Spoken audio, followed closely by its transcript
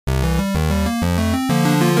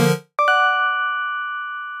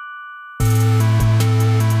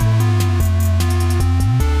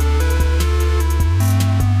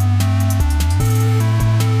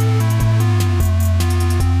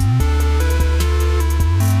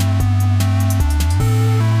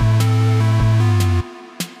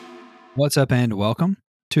What's up, and welcome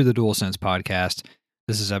to the DualSense podcast.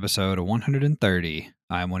 This is episode 130.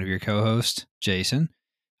 I'm one of your co-hosts, Jason.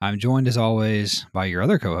 I'm joined, as always, by your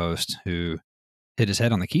other co-host, who hit his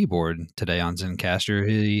head on the keyboard today on Zencaster.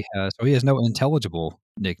 He has no intelligible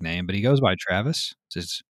nickname, but he goes by Travis. It's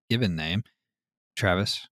his given name.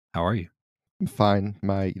 Travis, how are you? Fine.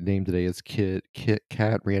 My name today is Kit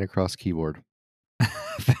Cat ran across keyboard.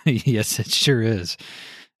 Yes, it sure is.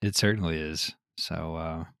 It certainly is.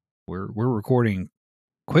 So we're recording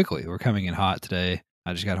quickly. We're coming in hot today.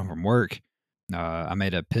 I just got home from work. I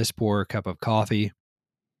made a piss poor cup of coffee,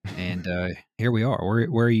 and here we are.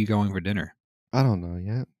 Where are you going for dinner? I don't know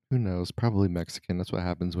yet. Who knows? Probably Mexican. That's what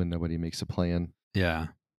happens when nobody makes a plan, Yeah.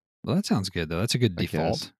 Well, that sounds good, though. That's a good I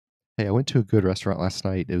default. guess. Hey, I went to a good restaurant last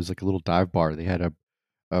night. It was like a little dive bar. They had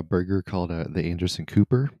a burger called the Anderson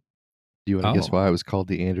Cooper. Do you want to guess Oh. why it was called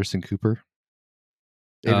the Anderson Cooper?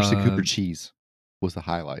 Anderson Cooper Uh, cheese was the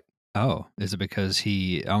highlight. oh, is it because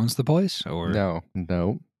he owns the place, or? No.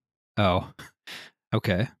 Oh,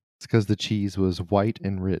 okay. It's because the cheese was white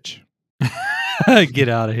and rich. Get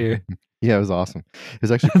out of here. Yeah, it was awesome. It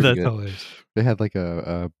was actually pretty That's good. hilarious. They had like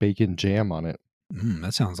a bacon jam on it.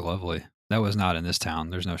 That sounds lovely. That was not in this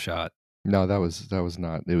town. There's no shot. No, that was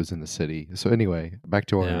not. It was in the city. So anyway, back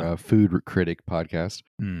to our Yeah. food critic podcast.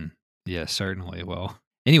 Yes, certainly. Well,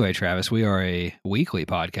 anyway, Travis, we are a weekly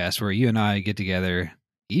podcast where you and I get together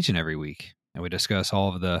each and every week and we discuss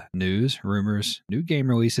all of the news, rumors, new game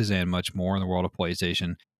releases, and much more in the world of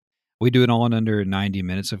PlayStation. We do it all in under 90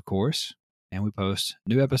 minutes, of course, and we post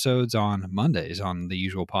new episodes on Mondays on the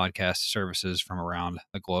usual podcast services from around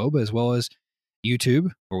the globe, as well as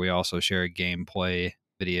YouTube, where we also share gameplay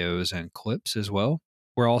videos and clips as well.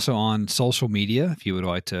 We're also on social media. If you would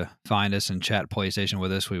like to find us and chat PlayStation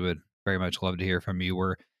with us, we would very much love to hear from you.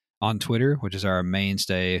 We're on Twitter, which is our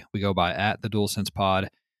mainstay. We go by at the DualSense Pod,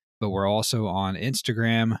 but we're also on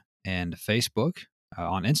Instagram and Facebook.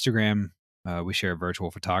 On Instagram, we share virtual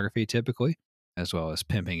photography typically, as well as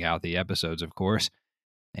pimping out the episodes, of course.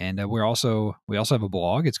 And we also have a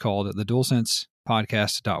blog. It's called the DualSense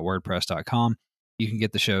Podcast.wordpress.com. You can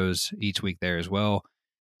get the shows each week there as well,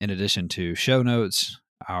 in addition to show notes,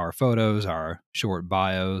 our photos, our short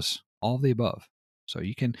bios, all of the above. So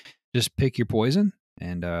you can just pick your poison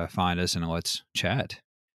and find us and let's chat.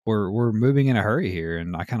 We're moving in a hurry here,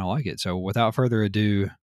 and I kind of like it. So without further ado,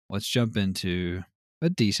 let's jump into a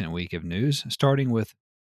decent week of news, starting with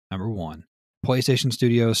number one. PlayStation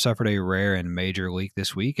Studios suffered a rare and major leak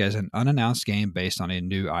this week as an unannounced game based on a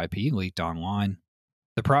new IP leaked online.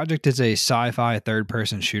 The project is a sci-fi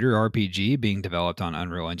third-person shooter RPG being developed on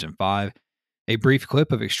Unreal Engine 5. A brief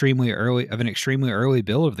clip of an extremely early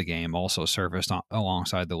build of the game also surfaced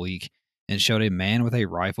alongside the leak and showed a man with a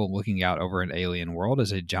rifle looking out over an alien world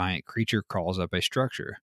as a giant creature crawls up a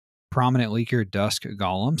structure. Prominent leaker Dusk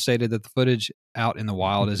Golem stated that the footage out in the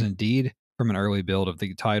wild is indeed from an early build of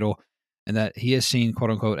the title, and that he has seen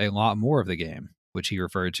quote-unquote a lot more of the game, which he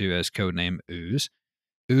referred to as codename Ooze.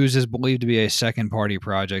 Ooze is believed to be a second-party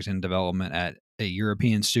project in development at a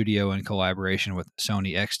European studio in collaboration with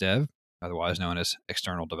Sony XDev, otherwise known as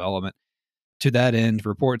External Development. To that end,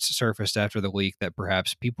 reports surfaced after the leak that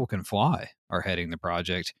perhaps People Can Fly are heading the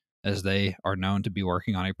project, as they are known to be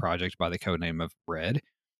working on a project by the codename of Red.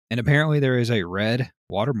 And apparently there is a red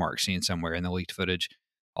watermark seen somewhere in the leaked footage,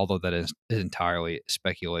 although that is entirely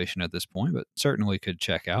speculation at this point, but certainly could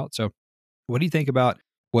check out. So what do you think about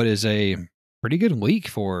what is a pretty good leak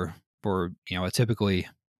for a typically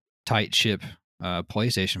tight ship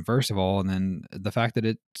PlayStation, first of all, and then the fact that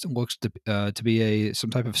it looks to be some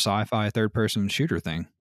type of sci-fi third-person shooter thing?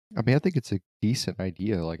 I mean, I think it's a decent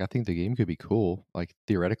idea. Like, I think the game could be cool. Like,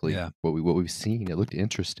 theoretically, Yeah. what we've seen, it looked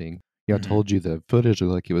interesting. You know, Mhm. I told you the footage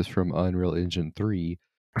looked like it was from Unreal Engine 3.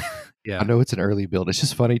 I Yeah. know it's an early build. It's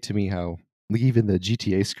just funny to me how like, even the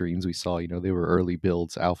GTA screens we saw, they were early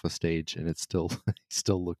builds, alpha stage, and it still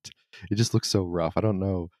it just looks so rough. I don't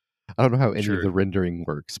know how any of Sure. the rendering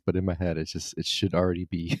works, but in my head, it should already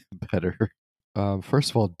be better. First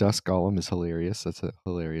of all, Dusk Golem is hilarious. That's a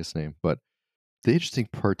hilarious name. But the interesting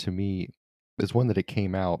part to me is one that it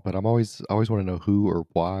came out, but I always want to know who or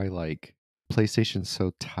why like PlayStation's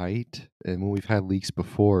so tight. And when we've had leaks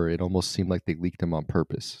before, it almost seemed like they leaked them on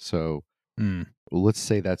purpose. So Mm. let's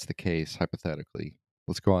say that's the case, hypothetically.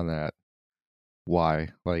 Let's go on that. Why?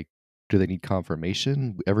 Like, do they need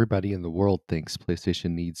confirmation? Everybody in the world thinks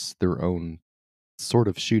PlayStation needs their own sort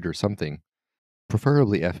of shooter, something.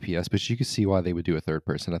 Preferably FPS, but you can see why they would do a third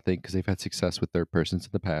person, I think, because they've had success with third persons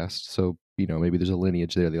in the past. So, maybe there's a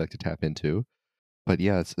lineage there they like to tap into. But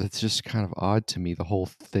yeah, it's just kind of odd to me. The whole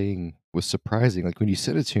thing was surprising. Like when you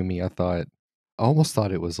said it to me, I almost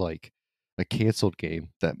thought it was like a canceled game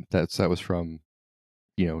that was from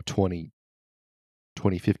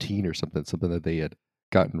 2015 or something that they had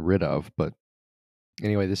gotten rid of. But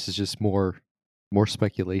anyway, this is just more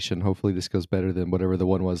speculation. Hopefully, this goes better than whatever the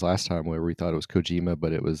one was last time where we thought it was Kojima,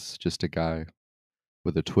 but it was just a guy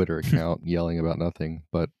with a Twitter account yelling about nothing.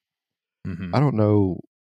 But Hmm. I don't know.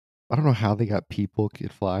 I don't know how they got people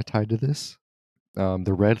Kid Fly tied to this.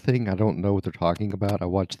 The red thing, I don't know what they're talking about. I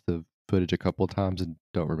watched the footage a couple of times and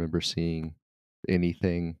don't remember seeing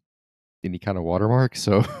anything, any kind of watermark.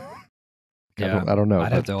 So Yeah, I don't know.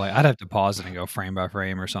 I'd have to pause it and go frame by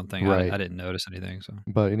frame or something. Right. I didn't notice anything. So,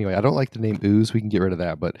 But anyway, I don't like the name Ooze. We can get rid of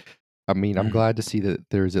that. But I mean, I'm mhm. glad to see that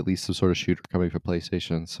there's at least some sort of shooter coming for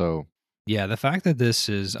PlayStation. So Yeah, the fact that this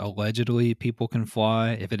is allegedly People Can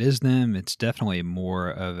Fly, if it is them, it's definitely more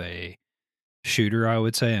of a shooter, I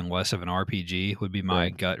would say, and less of an RPG would be my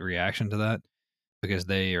right. gut reaction to that, because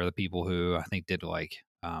they are the people who I think they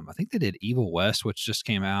did Evil West, which just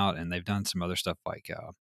came out, and they've done some other stuff I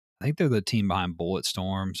think they're the team behind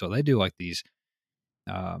Bulletstorm, so they do like these.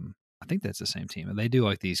 I think that's the same team, and they do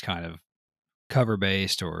like these kind of cover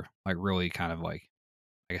based or like really kind of like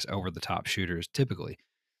I guess over the top shooters typically.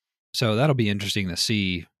 So that'll be interesting to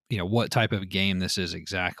see, what type of game this is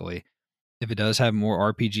exactly. If it does have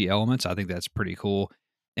more RPG elements, I think that's pretty cool.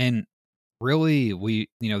 And really,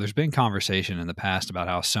 there's been conversation in the past about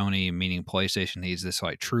how Sony, meaning PlayStation, needs this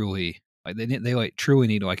like truly, like they like truly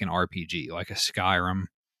need like an RPG, like a Skyrim,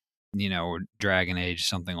 or Dragon Age,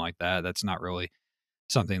 something like that. That's not really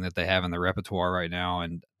something that they have in the repertoire right now.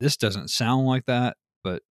 And this doesn't sound like that,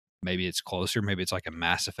 but maybe it's closer. Maybe it's like a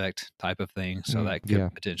Mass Effect type of thing. So that could Yeah.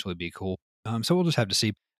 potentially be cool. So we'll just have to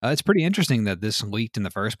see. It's pretty interesting that this leaked in the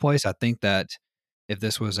first place. I think that if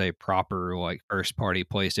this was a proper like first party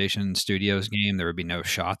PlayStation Studios game, there would be no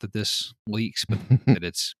shot that this leaks. But that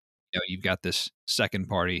it's you've got this second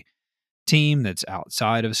party team that's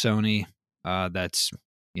outside of Sony. That's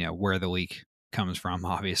where the leak comes from,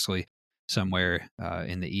 obviously somewhere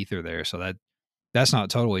in the ether there. So that's not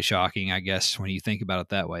totally shocking, I guess, when you think about it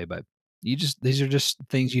that way. But these are just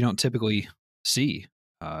things you don't typically see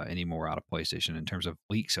anymore out of PlayStation in terms of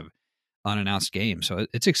leaks of unannounced games. So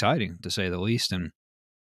it's exciting to say the least, and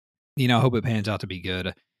I hope it pans out to be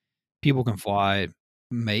good. People Can Fly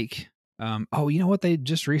make. Oh, you know what they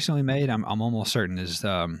just recently made? I'm almost certain is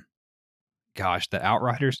gosh, the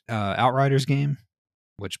Outriders game,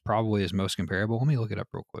 which probably is most comparable. Let me look it up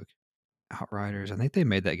real quick. Outriders. I think they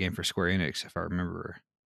made that game for Square Enix, if I remember.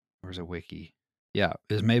 Where's a wiki? Yeah,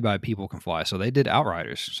 it was made by People Can Fly. So they did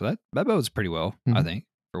Outriders. So that bodes pretty well, I Mhm. think,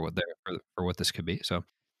 for what this could be. So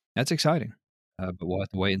that's exciting. But we'll have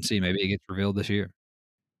to wait and see. Maybe it gets revealed this year.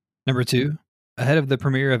 Number two, ahead of the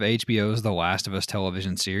premiere of HBO's The Last of Us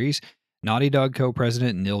television series, Naughty Dog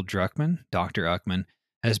co-president Neil Druckmann, Dr. Uckman,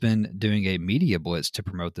 has been doing a media blitz to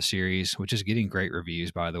promote the series, which is getting great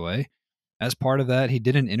reviews, by the way. As part of that, he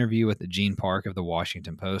did an interview with Gene Park of the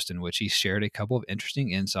Washington Post in which he shared a couple of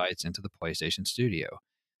interesting insights into the PlayStation studio.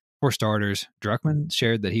 For starters, Druckmann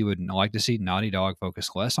shared that he would like to see Naughty Dog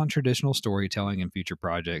focus less on traditional storytelling in future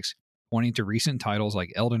projects, pointing to recent titles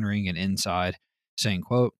like Elden Ring and Inside, saying,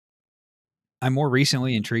 quote, I'm more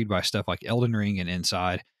recently intrigued by stuff like Elden Ring and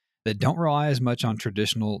Inside that don't rely as much on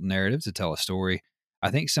traditional narrative to tell a story. I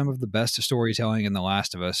think some of the best storytelling in The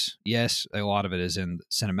Last of Us, yes, a lot of it is in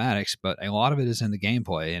cinematics, but a lot of it is in the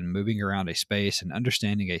gameplay and moving around a space and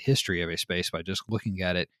understanding a history of a space by just looking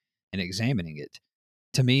at it and examining it.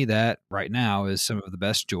 To me, that right now is some of the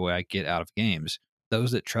best joy I get out of games.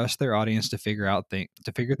 Those that trust their audience to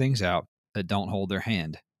figure things out that don't hold their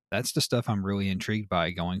hand. That's the stuff I'm really intrigued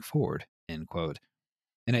by going forward. End quote.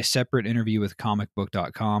 In a separate interview with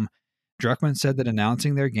comicbook.com, Druckmann said that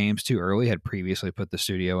announcing their games too early had previously put the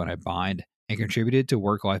studio in a bind and contributed to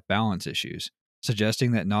work life balance issues,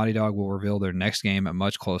 suggesting that Naughty Dog will reveal their next game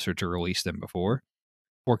much closer to release than before.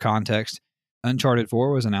 For context, Uncharted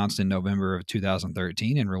 4 was announced in November of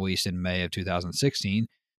 2013 and released in May of 2016,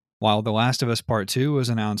 while The Last of Us Part 2 was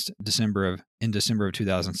announced in December of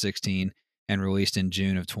 2016 and released in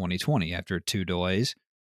June of 2020 after two delays.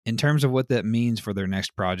 In terms of what that means for their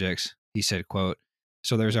next projects, he said, quote,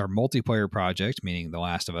 so there's our multiplayer project, meaning The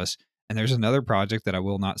Last of Us, and there's another project that I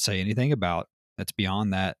will not say anything about that's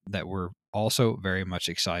beyond that we're also very much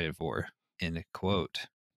excited for, end quote.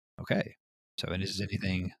 Okay. So, and does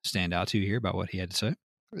anything stand out to you here about what he had to say?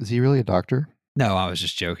 Is he really a doctor? No, I was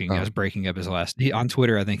just joking. I Oh, was breaking up his on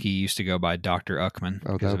Twitter. I think he used to go by Dr. Uckman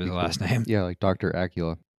oh, that because of would his be cool. last name. Yeah, like Dr.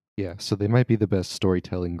 Acula. Yeah, so they might be the best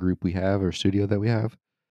storytelling group we have or studio that we have.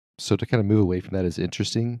 So to kind of move away from that is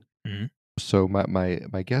interesting. Mhm. So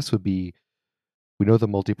my guess would be we know the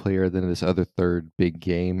multiplayer, then this other third big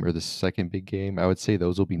game or the second big game. I would say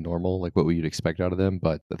those will be normal, like what we'd expect out of them.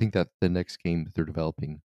 But I think that the next game that they're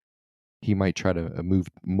developing, he might try to move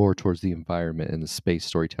more towards the environment and the space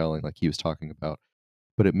storytelling, like he was talking about.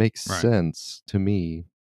 But it makes Right. sense to me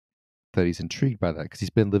that he's intrigued by that because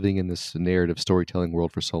he's been living in this narrative storytelling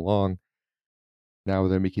world for so long. Now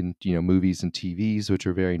they're making movies and TVs, which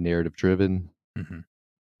are very narrative driven. Hmm.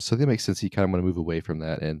 So that makes sense. He kind of want to move away from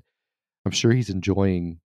that, and I'm sure he's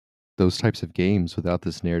enjoying those types of games without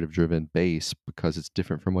this narrative driven base because it's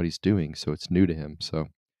different from what he's doing. So it's new to him. So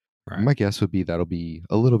Right. my guess would be that'll be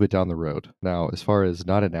a little bit down the road. Now, as far as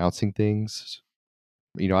not announcing things,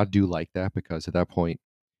 I do like that because at that point,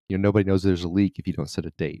 nobody knows there's a leak if you don't set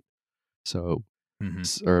a date. So, Hmm.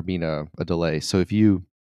 or I mean, a delay. So if you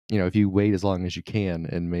wait as long as you can,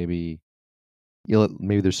 and maybe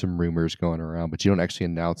there's some rumors going around, but you don't actually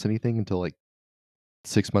announce anything until like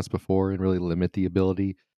 6 months before, and really limit the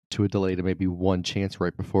ability to a delay to maybe one chance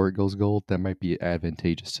right before it goes gold, that might be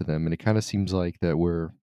advantageous to them. And it kind of seems like that we're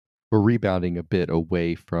rebounding a bit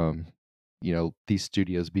away from these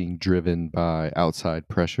studios being driven by outside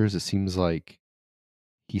pressures. It seems like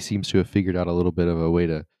he seems to have figured out a little bit of a way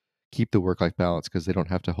to keep the work life balance because they don't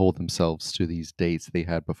have to hold themselves to these dates they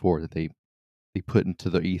had before that they put into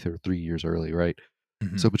the ether 3 years early, right?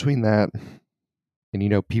 Hmm. So between that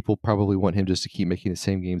and people probably want him just to keep making the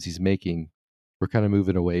same games he's making, we're kind of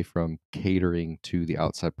moving away from catering to the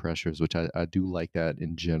outside pressures, which I do like that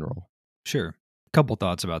in general. Sure. Couple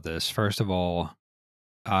thoughts about this. First of all,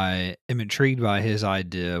 I am intrigued by his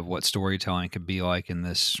idea of what storytelling could be like in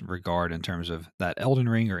this regard in terms of that Elden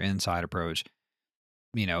Ring or Inside approach.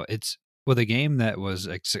 It's with a game that was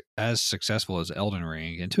as successful as Elden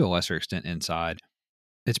Ring and to a lesser extent Inside,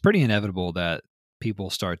 it's pretty inevitable that people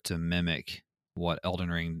start to mimic what Elden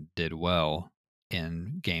Ring did well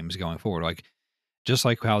in games going forward. Like just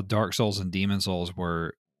like how Dark Souls and Demon Souls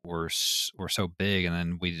were so big, and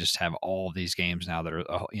then we just have all of these games now that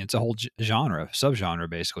are it's a whole genre, subgenre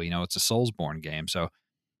basically. It's a Soulsborne game, so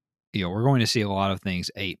we're going to see a lot of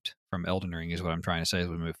things aped from Elden Ring, is what I'm trying to say as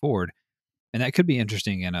we move forward, and that could be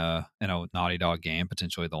interesting in a Naughty Dog game,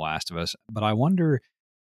 potentially The Last of Us. But I wonder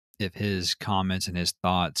if his comments and his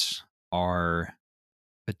thoughts are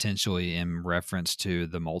potentially in reference to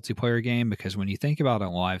the multiplayer game, because when you think about a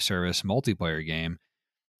live service multiplayer game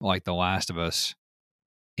like The Last of Us,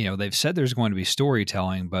 they've said there's going to be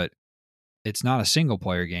storytelling, but it's not a single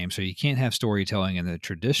player game, so you can't have storytelling in the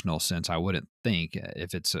traditional sense. I wouldn't think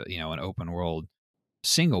if it's an open world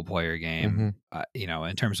single player game, Hmm.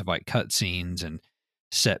 in terms of like cutscenes and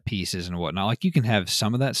set pieces and whatnot. Like you can have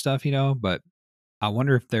some of that stuff, but I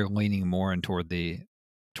wonder if they're leaning more in towards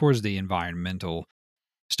the environmental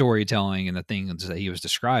storytelling and the things that he was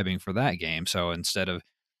describing for that game. So instead of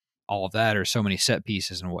all of that or so many set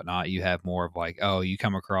pieces and whatnot, you have more of like, oh, you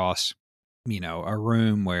come across, a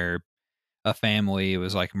room where a family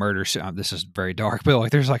was like this is very dark, but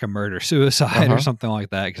like there's like a murder Uh suicide or huh. something like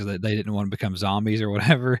that because they didn't want to become zombies or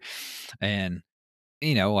whatever. And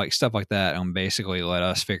like stuff like that, and basically let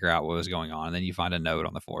us figure out what was going on. And then you find a note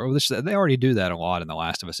on the floor. Well, they already do that a lot in The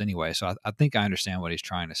Last of Us anyway. So I think I understand what he's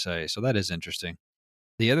trying to say. So that is interesting.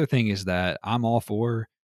 The other thing is that I'm all for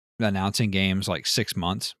announcing games like 6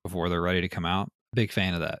 months before they're ready to come out. Big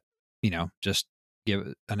fan of that. Just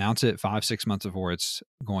announce it 5, 6 months before it's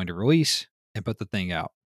going to release and put the thing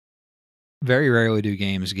out. Very rarely do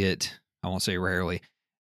games get, I won't say rarely,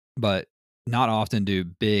 but not often do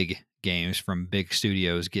big games from big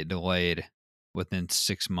studios get delayed within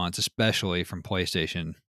 6 months, especially from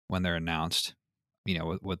PlayStation when they're announced,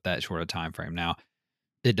 with that short of time frame. Now,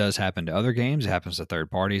 it does happen to other games. It happens to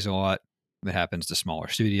third parties a lot. It happens to smaller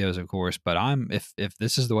studios, of course. But if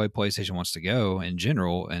this is the way PlayStation wants to go in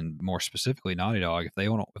general, and more specifically Naughty Dog, if they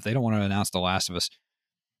don't want to announce The Last of Us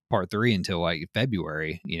Part 3 until like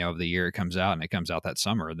February, of the year it comes out, and it comes out that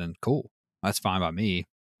summer, then cool, that's fine by me.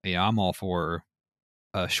 I'm all for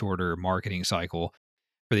a shorter marketing cycle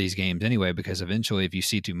for these games anyway, because eventually, if you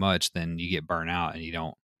see too much, then you get burnt out, and you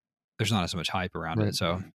don't. There's not as much hype around it. Right.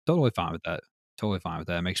 So totally fine with that. Totally fine with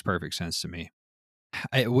that. It makes perfect sense to me.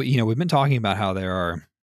 We've been talking about how there are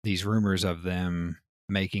these rumors of them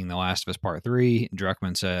making The Last of Us Part 3.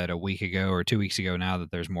 Druckmann said a week ago or 2 weeks ago now that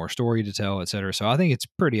there's more story to tell, et cetera. So I think it's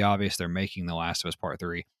pretty obvious they're making The Last of Us Part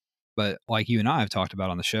 3. But like you and I have talked about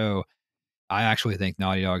on the show, I actually think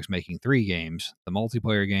Naughty Dog's making 3 games: the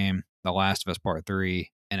multiplayer game, The Last of Us Part 3,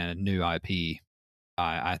 and a new IP.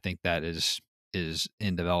 I think that is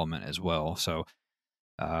in development as well. So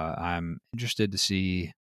I'm interested to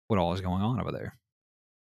see what all is going on over there.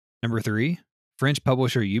 Number 3, French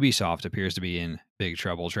publisher Ubisoft appears to be in big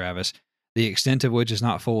trouble, Travis. the extent of which is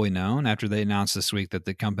not fully known after they announced this week that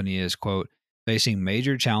the company is, quote, facing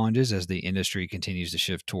major challenges as the industry continues to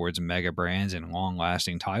shift towards mega brands and long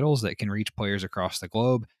lasting titles that can reach players across the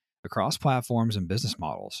globe, across platforms and business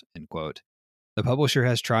models, end quote. The publisher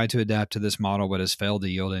has tried to adapt to this model but has failed to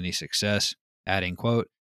yield any success, adding, quote,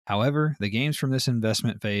 however, the games from this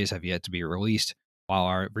investment phase have yet to be released, while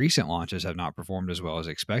our recent launches have not performed as well as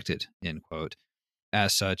expected, end quote.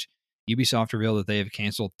 As such, Ubisoft revealed that they have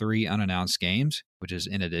canceled 3 unannounced games, which is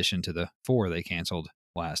in addition to the 4 they canceled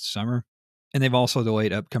last summer. And they've also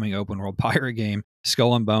delayed upcoming open world pirate game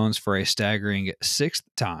Skull and Bones for a staggering 6th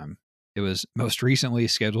time. It was most recently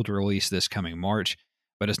scheduled to release this coming March,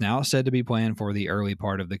 but is now said to be planned for the early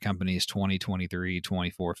part of the company's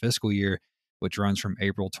 2023-24 fiscal year, which runs from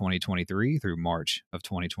April 2023 through March of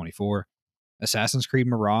 2024. Assassin's Creed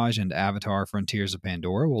Mirage and Avatar Frontiers of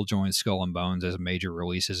Pandora will join Skull and Bones as major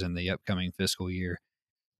releases in the upcoming fiscal year.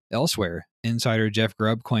 Elsewhere, insider Jeff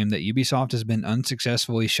Grubb claimed that Ubisoft has been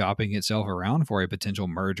unsuccessfully shopping itself around for a potential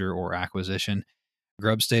merger or acquisition.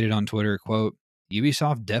 Grubb stated on Twitter, quote,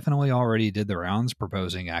 Ubisoft definitely already did the rounds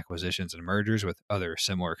proposing acquisitions and mergers with other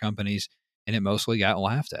similar companies, and it mostly got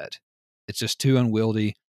laughed at. It's just too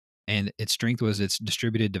unwieldy, and its strength was its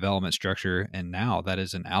distributed development structure, and now that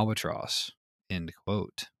is an albatross, end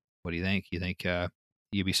quote. What do you think? You think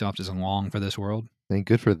Ubisoft is along for this world? And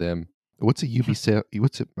good for them. What's a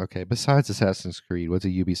Ubisoft? Okay? Besides Assassin's Creed, what's a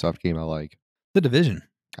Ubisoft game I like? The Division.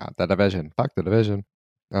 The Division. Fuck the Division.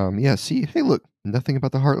 Yeah. See, hey, look, nothing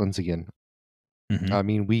about the Heartlands again. Mm-hmm. I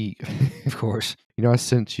mean, Of course. I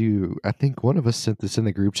sent you. I think one of us sent this in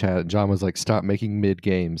the group chat. And John was like, "Stop making mid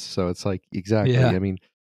games." So it's like exactly. Yeah. I mean,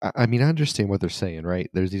 I mean, I understand what they're saying, right?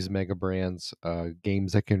 There's these mega brands,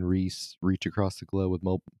 games that can reach across the globe with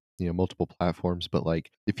multiple platforms. But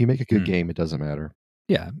like, if you make a good Mm. game, it doesn't matter.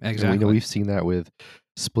 Yeah, And we know exactly. we've seen that with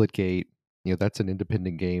Splitgate. That's an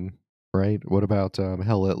independent game, right? What about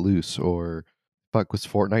Hell Let Loose or fuck, was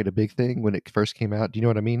Fortnite a big thing when it first came out? Do you know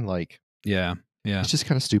what I mean? Like, Yeah. Yeah. it's just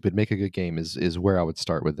kind of stupid. Make a good game is where I would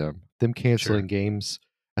start with them. Them Sure. canceling games.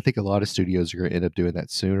 I think a lot of studios are going to end up doing that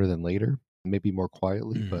sooner than later, maybe more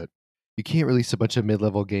quietly. Mm. But you can't release a bunch of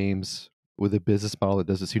mid-level games with a business model that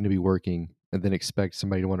doesn't seem to be working, and then expect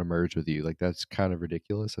somebody to want to merge with you. Like that's kind of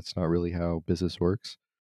ridiculous. That's not really how business works.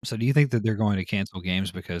 So do you think that they're going to cancel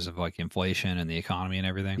games because of like inflation and the economy and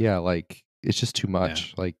everything? Yeah, like it's just too Yeah.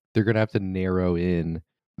 much. Like they're going to have to narrow in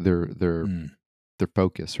their their Mm. their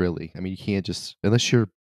focus. Really, I mean, you can't just unless you're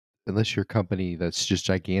a company that's just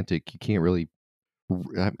gigantic, you can't really.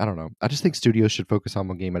 I don't know. I just think studios should focus on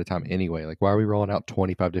one game at a time anyway. Like, why are we rolling out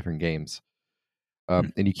 25 different games?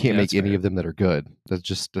 Mm. And you can't Yeah, make that's any fair. of them that are good. That's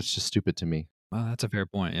just stupid to me. Well, that's a fair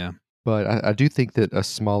point. Yeah. But I do think that a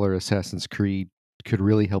smaller Assassin's Creed could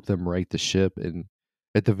really help them right the ship and,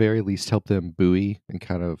 at the very least, help them buoy and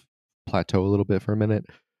kind of plateau a little bit for a minute.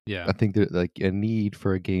 Yeah. I think that like a need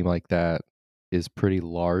for a game like that is pretty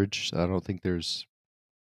large. I don't think there's.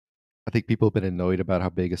 I think people have been annoyed about how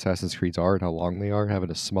big Assassin's Creeds are and how long they are. Having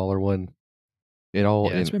a smaller one in all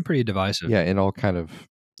Yeah. It's in been pretty divisive. yeah in all kind of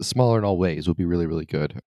smaller in all ways would be really really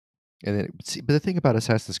good. And then, see, but the thing about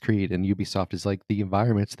Assassin's Creed and Ubisoft is like the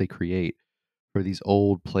environments they create for these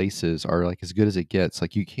old places are like as good as it gets.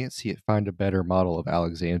 Like you can't see it find a better model of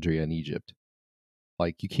Alexandria in Egypt.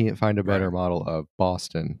 Like you can't find a better Right. model of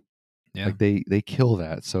Boston. Yeah. Like they kill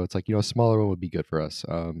that. So it's like, a smaller one would be good for us.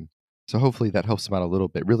 So hopefully that helps them out a little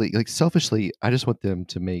bit. Really, like selfishly, I just want them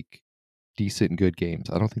to make decent and good games.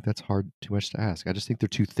 I don't think that's hard too much to ask. I just think they're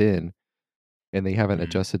too thin and they haven't Mm.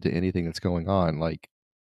 adjusted to anything that's going on. Like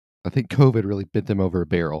I think COVID really bent them over a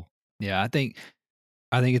barrel. Yeah. I think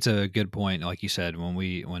it's a good point. Like you said, when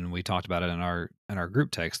we talked about it in our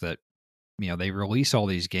group text that, they release all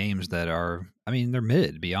these games that are, I mean, they're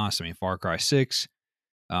mid, to be honest. I mean, Far Cry 6,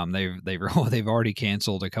 they've already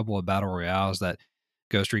canceled a couple of battle royales, that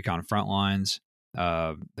Ghost Recon Frontlines.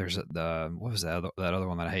 There's the what was that other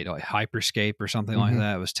one that I hate, like Hyperscape or something like Hmm.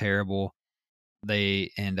 that. It was terrible.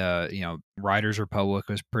 Riders Republic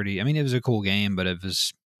was pretty. I mean, it was a cool game, but it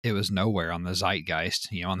was nowhere on the zeitgeist.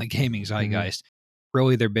 On the gaming Hmm. zeitgeist.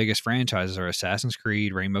 Really, their biggest franchises are Assassin's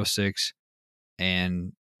Creed, Rainbow Six,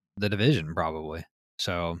 and The Division, probably.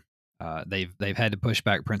 So they've had to push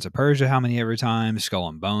back Prince of Persia how many ever times, Skull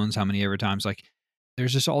and Bones how many ever times. Like,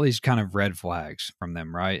 there's just all these kind of red flags from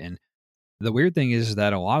them, right? And the weird thing is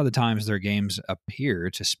that a lot of the times their games appear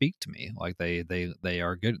to speak to me. Like they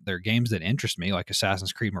are good. They're games that interest me, like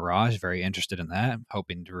Assassin's Creed Mirage. Very interested in that.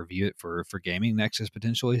 Hoping to review it for gaming Nexus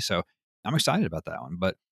potentially. So I'm excited about that one.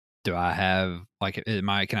 But do I have like am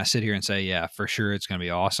I? Can I sit here and say, yeah, for sure it's going to be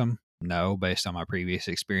awesome? no, based on my previous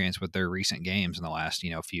experience with their recent games in the last,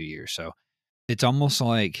 few years. So it's almost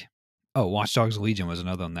like, oh, Watch Dogs Legion was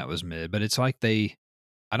another one that was mid, but it's like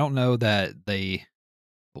I don't know that they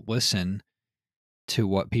listen to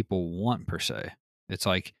what people want per se. It's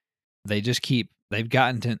like they've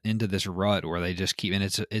gotten into this rut where they just keep, and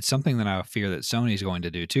it's something that I fear that Sony's going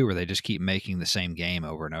to do too, where they just keep making the same game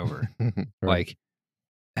over and over. Right. Like,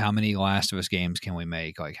 how many Last of Us games can we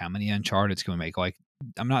make? Like, how many Uncharted's can we make? Like,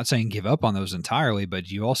 I'm not saying give up on those entirely, but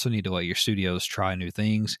you also need to let your studios try new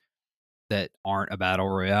things that aren't a battle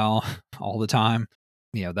royale all the time.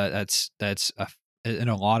 That's in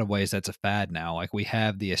a lot of ways that's a fad now. Like, we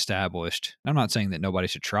have the established. I'm not saying that nobody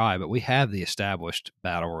should try, but we have the established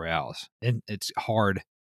battle royales, and it's hard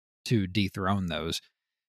to dethrone those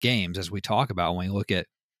games, as we talk about when we look at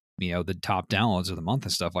the top downloads of the month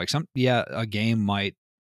and stuff. Like, a game might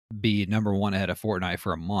be number one ahead of Fortnite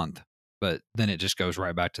for a month, but then it just goes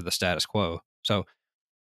right back to the status quo. So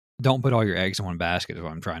don't put all your eggs in one basket, is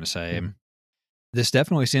what I'm trying to say. Mhm. This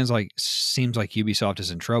definitely seems like Ubisoft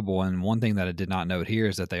is in trouble. And one thing that I did not note here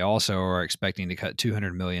is that they also are expecting to cut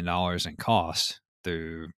 $200 million in costs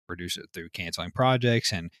through canceling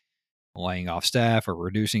projects and laying off staff or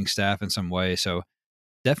reducing staff in some way. So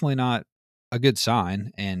definitely not a good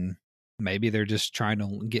sign. And maybe they're just trying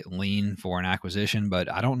to get lean for an acquisition,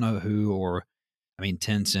 but I don't know who, or I mean,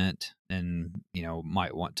 Tencent and,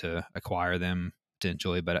 might want to acquire them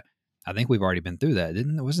potentially, but I think we've already been through that.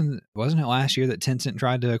 Wasn't it last year that Tencent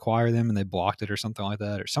tried to acquire them and they blocked it or something like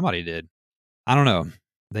that, or somebody did? I don't know.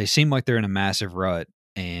 They seem like they're in a massive rut,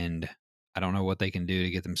 and I don't know what they can do to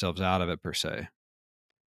get themselves out of it per se.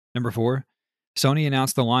 Number 4, Sony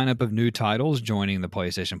announced the lineup of new titles joining the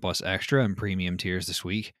PlayStation Plus Extra and Premium tiers this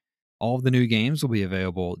week. All of the new games will be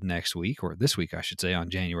available next week, or this week, I should say, on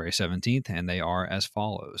January 17th, and they are as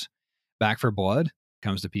follows. Back for Blood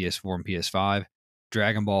comes to PS4 and PS5.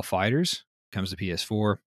 Dragon Ball Fighters comes to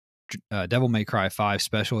PS4. Devil May Cry 5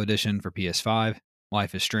 Special Edition for PS5.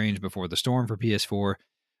 Life is Strange Before the Storm for PS4.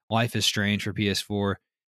 Life is Strange for PS4.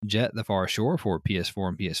 Jet the Far Shore for PS4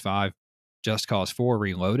 and PS5. Just Cause 4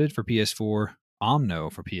 Reloaded for PS4,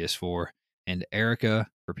 Omno for PS4, and Erica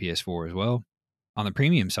for PS4 as well. On the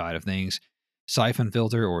premium side of things, Siphon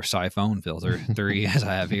Filter or Siphone Filter 3, as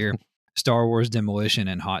I have here, Star Wars Demolition,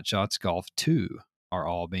 and Hot Shots Golf 2 are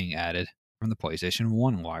all being added from the PlayStation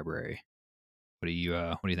 1 library. What do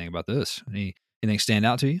you think about this? Anything stand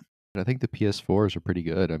out to you? I think the PS4s are pretty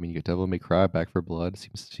good. I mean, you get Devil May Cry, Back for Blood.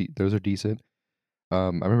 Those are decent. I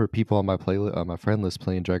remember people on my my friend list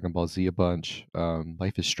playing Dragon Ball Z a bunch.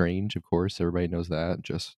 Life is Strange, of course, everybody knows that.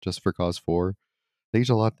 Just for Cause 4. There's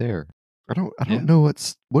a lot there. I don't Yeah. know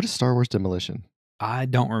what is Star Wars Demolition. I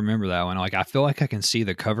don't remember that one. Like, I feel like I can see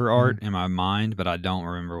the cover art Mhm. in my mind, but I don't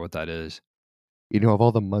remember what that is. You know, of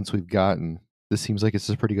all the months we've gotten, this seems like it's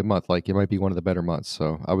a pretty good month. Like it might be one of the better months.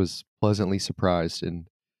 So I was pleasantly surprised, and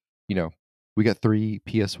you know, we got 3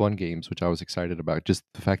 PS1 games, which I was excited about. Just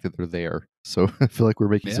the fact that they're there. So I feel like we're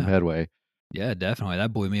making some Yeah. headway. Yeah, definitely.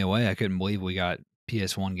 That blew me away. I couldn't believe we got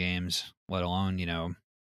PS1 games, let alone,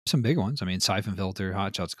 some big ones. I mean, Siphon Filter,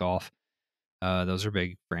 Hot Shots Golf. Those are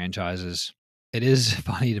big franchises. It is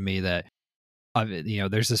funny to me that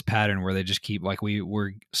there's this pattern where they just keep, like,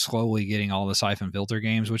 we're slowly getting all the Siphon Filter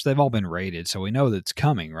games, which they've all been rated, so we know that's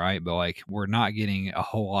coming, right? But like, we're not getting a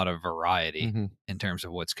whole lot of variety Hmm. in terms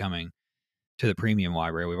of what's coming to the premium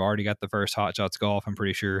library. We've already got the first Hot Shots Golf, I'm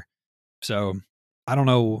pretty sure. So I don't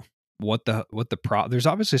know there's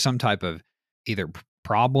obviously some type of either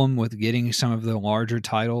problem with getting some of the larger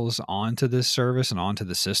titles onto this service and onto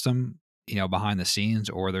the system, behind the scenes,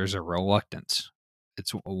 or there's a reluctance.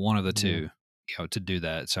 It's one of the Yeah. two, to do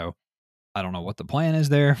that. So I don't know what the plan is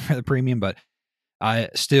there for the premium, but I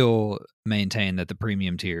still maintain that the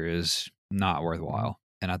premium tier is not Hmm. worthwhile.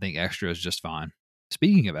 And I think extra is just fine.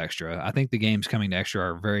 Speaking of extra, I think the games coming to extra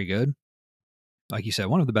are very good. Like you said,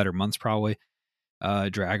 one of the better months probably.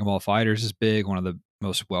 Dragon Ball Fighters is big, one of the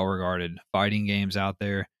most well-regarded fighting games out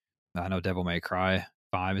there. I know Devil May Cry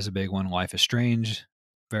 5 is a big one. Life is Strange,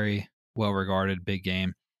 very well-regarded, big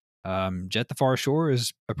game. Jet the Far Shore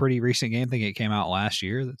is a pretty recent game. I think it came out last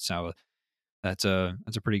year. That's a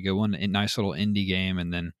pretty good one. A nice little indie game.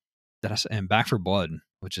 And then and Back for Blood,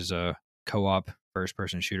 which is a co-op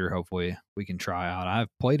first-person shooter. Hopefully, we can try out. I've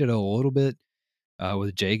played it a little bit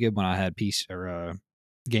with Jacob when I had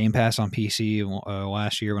Game Pass on PC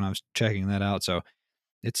last year when I was checking that out. So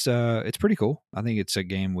it's pretty cool. I think it's a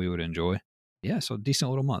game we would enjoy. Yeah, so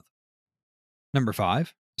decent little month. Number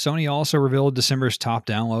 5, Sony also revealed December's top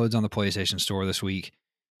downloads on the PlayStation Store this week.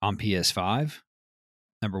 On PS5,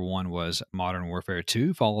 number 1 was Modern Warfare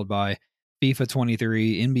 2, followed by FIFA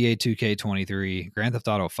 23, NBA 2K23, Grand Theft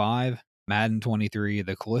Auto 5, Madden 23,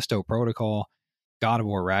 The Callisto Protocol, God of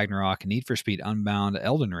War Ragnarok, Need for Speed Unbound,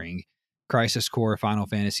 Elden Ring, Crisis Core, Final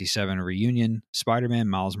Fantasy VII Reunion, Spider-Man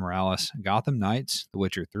Miles Morales, Gotham Knights, The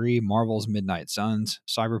Witcher 3, Marvel's Midnight Suns,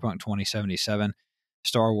 Cyberpunk 2077,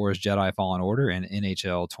 Star Wars Jedi Fallen Order, and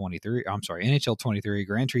NHL 23,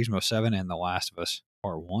 Gran Turismo 7, and The Last of Us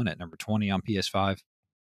Part 1 at number 20 on PS5.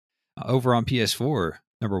 Over on PS4,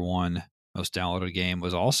 number one most downloaded game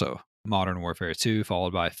was also Modern Warfare 2,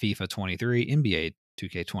 followed by FIFA 23, NBA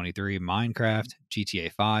 2K23, Minecraft,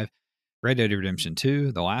 GTA 5, Red Dead Redemption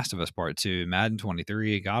 2, The Last of Us Part 2, Madden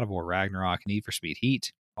 23, God of War Ragnarok, Need for Speed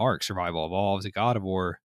Heat, Ark Survival Evolved, God of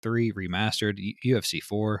War 3 Remastered, UFC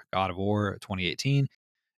 4, God of War 2018,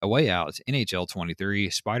 A Way Out, NHL 23,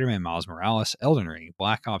 Spider-Man Miles Morales, Elden Ring,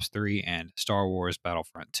 Black Ops 3, and Star Wars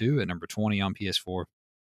Battlefront 2 at number 20 on PS4.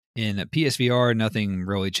 In PSVR, nothing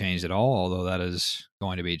really changed at all, although that is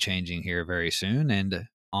going to be changing here very soon. And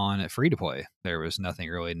on free to play, there was nothing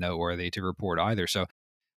really noteworthy to report either. So,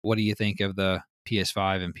 what do you think of the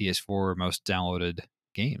PS5 and PS4 most downloaded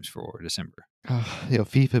games for December?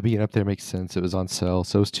 FIFA being up there makes sense. It was on sale,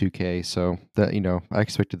 so was 2K. So that I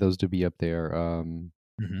expected those to be up there.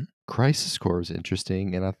 Hmm. Crisis Core was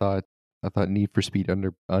interesting, and I thought Need for Speed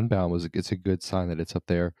Unbound it's a good sign that it's up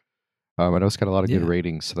there. I know it's got a lot of good Yeah.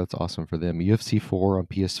 ratings, so that's awesome for them. UFC 4 on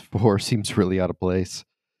PS4 seems really out of place.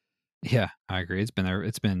 Yeah, I agree. It's been there.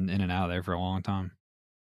 It's been in and out of there for a long time.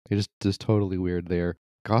 It just totally weird there.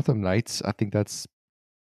 Gotham Knights, I think that's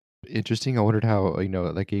interesting. I wondered how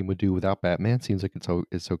that game would do without Batman. Seems like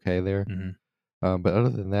it's okay there. Hmm. But other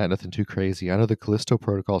than that, nothing too crazy. I know the Callisto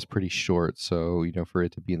Protocol is pretty short, so for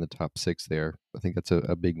it to be in the top 6 there, I think that's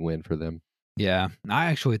a big win for them. Yeah, I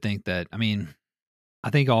actually think that. I mean, I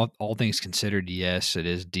think all things considered, yes, it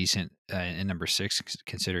is decent in number six,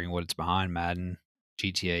 considering what it's behind: Madden,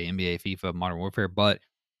 GTA, NBA, FIFA, Modern Warfare. But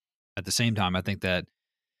at the same time, I think that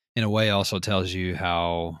in a way also tells you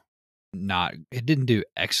how not it didn't do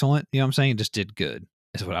excellent. You know what I'm saying? It just did good,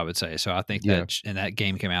 is what I would say. So I think Yeah, that and that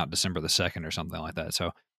game came out December the 2nd or something like that.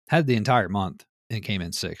 So had the entire month and came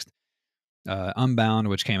in sixth. Unbound,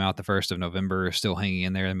 which came out the 1st of November, is still hanging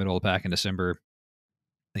in there in the middle of the pack in December.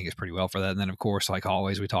 I think it's pretty well for that. And then, of course, like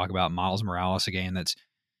always, we talk about Miles Morales, a game that's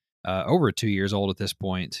over 2 years old at this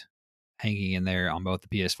point, hanging in there on both the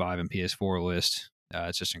PS5 and PS4 list.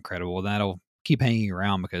 It's just incredible. And that'll keep hanging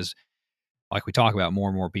around because, like we talk about, more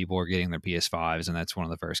and more people are getting their PS5s, and that's one of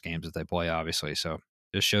the first games that they play, obviously. So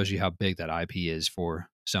just shows you how big that IP is for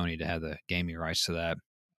Sony to have the gaming rights to that.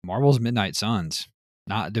 Marvel's Midnight Suns,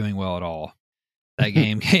 not doing well at all. That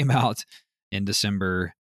game came out in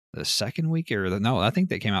December the second week, or no, I think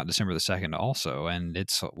that came out December the 2nd also. And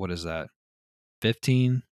it's, what is that,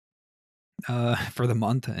 15 for the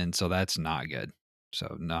month, and so that's not good.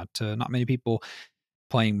 So not many people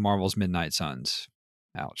playing Marvel's Midnight Suns.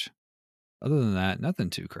 Ouch. Other than that, nothing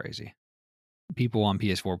too crazy. People on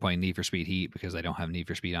PS4 playing Need for Speed Heat because they don't have Need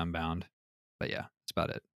for Speed Unbound. But yeah, that's about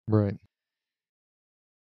it. right.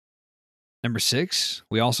 Number 6,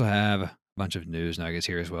 we also have a bunch of news nuggets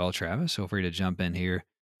here as well, Travis. Feel free to jump in here.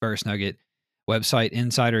 First nugget, website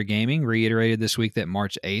Insider Gaming reiterated this week that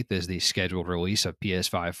March 8th is the scheduled release of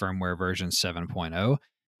PS5 firmware version 7.0,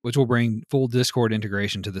 which will bring full Discord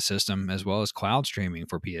integration to the system as well as cloud streaming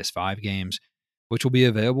for PS5 games, which will be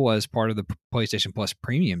available as part of the PlayStation Plus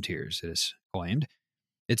premium tiers, it is claimed.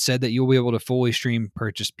 It said that you'll be able to fully stream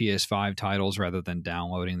purchased PS5 titles rather than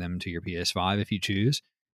downloading them to your PS5 if you choose.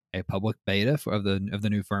 A public beta of the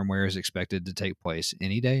new firmware is expected to take place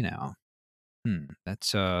any day now.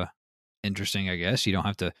 That's interesting, I guess. You don't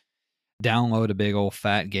have to download a big old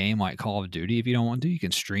fat game like Call of Duty if you don't want to. You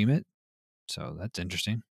can stream it. So that's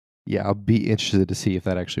interesting. Yeah, I'll be interested to see if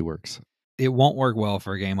that actually works. It won't work well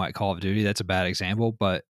for a game like Call of Duty. That's a bad example,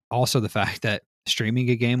 but also the fact that streaming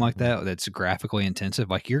a game like Mhm. that that's graphically intensive,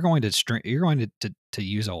 like you're going to you're going to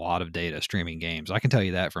use a lot of data streaming games. I can tell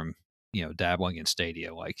you that from, dabbling in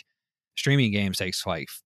Stadia. Like streaming games takes like,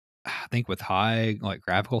 I think with high like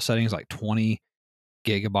graphical settings, like 20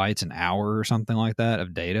 gigabytes an hour or something like that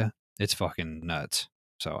of data. It's fucking nuts.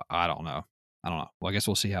 So I don't know. Well, I guess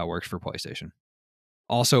we'll see how it works for PlayStation.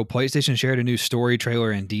 Also, PlayStation shared a new story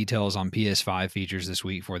trailer and details on PS5 features this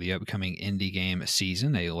week for the upcoming indie game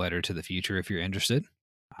season, A Letter to the Future, if you're interested.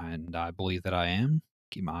 And I believe that I am.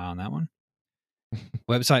 Keep my eye on that one.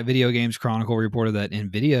 Website Video Games Chronicle reported that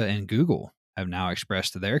Nvidia and Google have now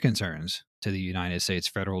expressed their concerns to the United States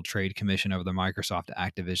Federal Trade Commission over the Microsoft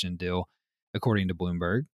Activision deal, according to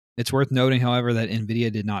Bloomberg. It's worth noting, however, that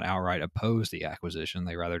Nvidia did not outright oppose the acquisition.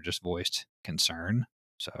 They rather just voiced concern.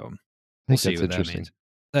 So I we'll think see that's what that means. interesting.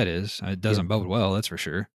 That is. It Yeah. doesn't bode well, that's for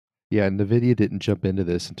sure. Yeah, Nvidia didn't jump into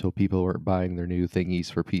this until people weren't buying their new thingies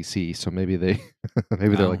for PC, so maybe they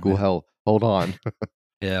maybe they're Oh, like, "Well, man. hell, hold on."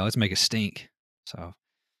 Yeah, let's make it stink. So,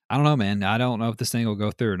 I don't know, man. I don't know if this thing will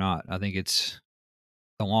go through or not. I think it's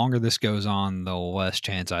the longer this goes on, the less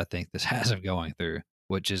chance I think this has of going through,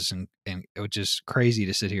 which is crazy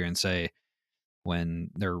to sit here and say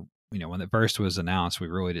when when it first was announced, we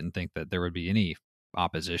really didn't think that there would be any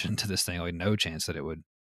opposition to this thing, like no chance that it would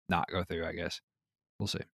not go through, I guess. We'll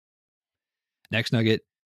see. Next nugget,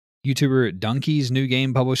 YouTuber Donkey's new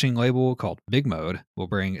game publishing label called Big Mode will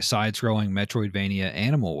bring side-scrolling Metroidvania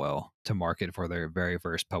Animal Well to market for their very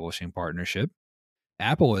first publishing partnership.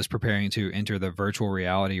 Apple is preparing to enter the virtual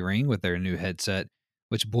reality ring with their new headset,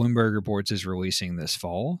 which Bloomberg reports is releasing this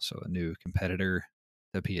fall, so a new competitor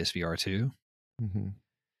to PSVR 2. Mhm.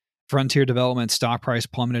 Frontier Development stock price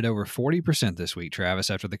plummeted over 40% this week, Travis,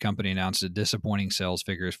 after the company announced disappointing sales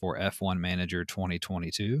figures for F1 Manager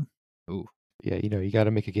 2022. Ooh. Yeah, you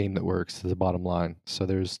gotta make a game that works is the bottom line. So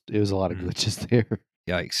it was a lot of Mm. glitches there.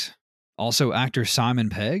 Yikes. Also, actor Simon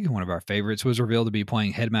Pegg, one of our favorites, was revealed to be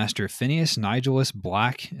playing Headmaster Phineas Nigellus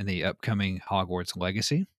Black in the upcoming Hogwarts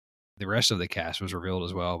Legacy. The rest of the cast was revealed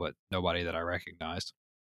as well, but nobody that I recognized.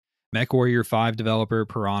 MechWarrior 5 developer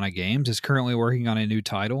Piranha Games is currently working on a new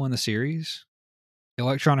title in the series.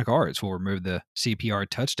 Electronic Arts will remove the CPR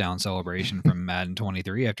touchdown celebration from Madden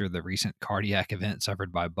 23 after the recent cardiac event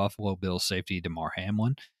suffered by Buffalo Bills safety Damar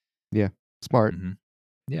Hamlin. Yeah, smart. hmm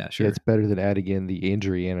Yeah, Yeah, it's sure. better than adding in the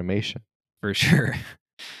injury animation. For sure.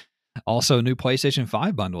 Also, new PlayStation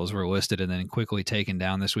 5 bundles were listed and then quickly taken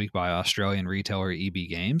down this week by Australian retailer EB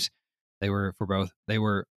Games. They were for both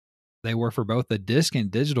the disc and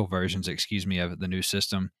digital versions, of the new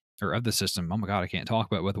system or of the system. Oh my god, I can't talk,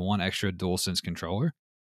 but with one extra DualSense controller.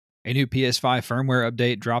 A new PS5 firmware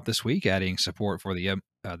update dropped this week, adding support for the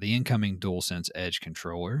incoming DualSense Edge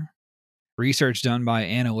controller. Research done by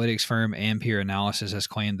analytics firm Ampere Analysis has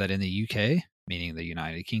claimed that in the UK, meaning the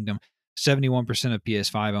United Kingdom, 71% of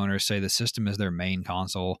PS5 owners say the system is their main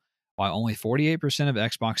console, while only 48% of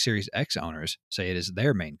Xbox Series X owners say it is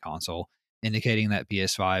their main console, indicating that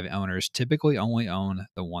PS5 owners typically only own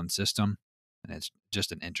the one system. And it's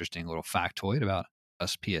just an interesting little factoid about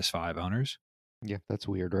us PS5 owners. Yeah, that's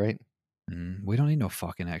weird, right? We don't need no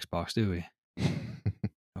fucking Xbox, do we?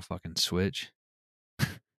 No fucking Switch.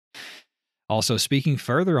 Also, speaking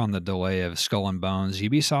further on the delay of Skull and Bones,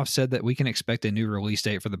 Ubisoft said that we can expect a new release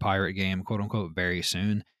date for the pirate game, quote unquote, very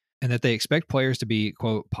soon, and that they expect players to be,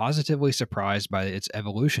 quote, positively surprised by its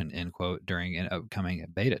evolution, end quote, during an upcoming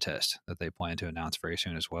beta test that they plan to announce very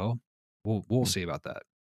soon as well. We'll Mm. see about that.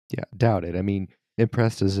 Yeah, doubt it. I mean,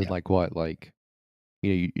 impressed as in Yeah. like what? Like,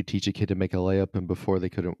 you teach a kid to make a layup and before they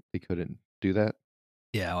couldn't do that?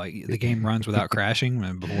 Yeah, like the game runs without crashing,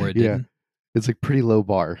 and before it Yeah, didn't. it's like pretty low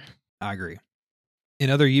bar. I agree. In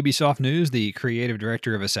other Ubisoft news, the creative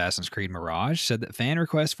director of Assassin's Creed Mirage said that fan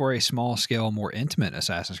requests for a small scale, more intimate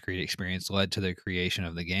Assassin's Creed experience led to the creation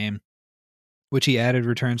of the game, which he added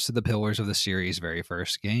returns to the pillars of the series' very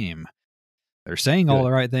first game. They're saying all Good.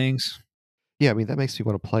 the right things. Yeah, I mean, that makes me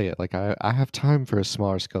wanna play it. Like, I have time for a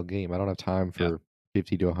smaller scale game. I don't have time Yeah. for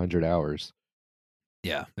 50 to 100 hours.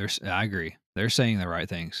 Yeah. I agree. They're saying the right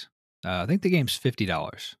things. I think the game's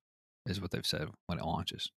 $50, is what they've said when it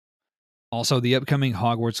launches. Also, the upcoming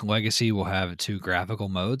Hogwarts Legacy will have two graphical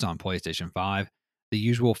modes on PlayStation 5, the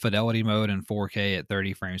usual fidelity mode in 4K at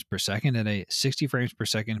 30 frames per second, and a 60 frames per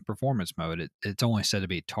second performance mode. It's only said to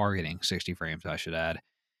be targeting 60 frames, I should add.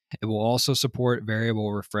 It will also support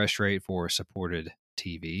variable refresh rate for supported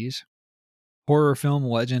TVs. Horror film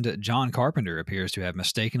legend John Carpenter appears to have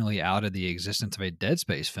mistakenly outed the existence of a Dead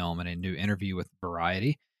Space film in a new interview with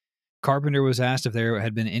Variety. Carpenter was asked if there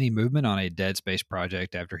had been any movement on a Dead Space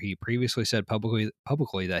project after he previously said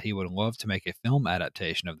publicly that he would love to make a film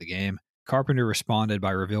adaptation of the game. Carpenter responded by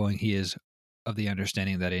revealing he is of the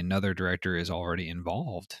understanding that another director is already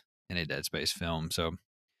involved in a Dead Space film. So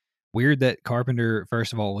weird that Carpenter,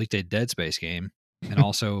 first of all, leaked a Dead Space game, and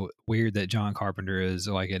also weird that John Carpenter is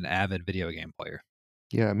like an avid video game player.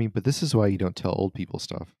 Yeah, I mean, but this is why you don't tell old people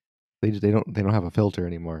stuff. They don't have a filter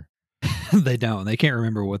anymore. They don't. They can't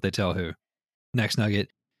remember what they tell who. Next nugget.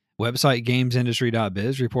 Website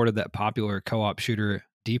GamesIndustry.biz reported that popular co-op shooter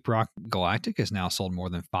Deep Rock Galactic has now sold more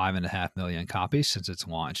than 5.5 million copies since its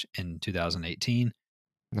launch in 2018.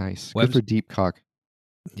 Nice. Good Webs for Deep Cock.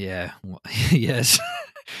 Yeah, yes.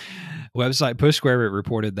 Website PushSquare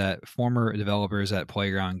reported that former developers at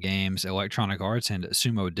Playground Games, Electronic Arts, and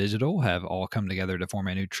Sumo Digital have all come together to form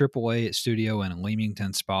a new AAA studio in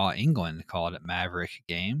Leamington Spa, England, called Maverick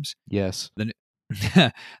Games. Yes. The,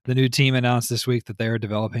 The new team announced this week that they are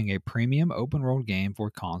developing a premium open world game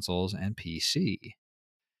for consoles and PC.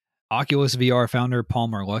 Oculus VR founder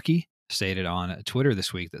Palmer Luckey stated on Twitter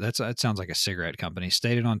this week that sounds like a cigarette company.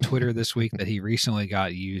 Stated on Twitter this week that he recently got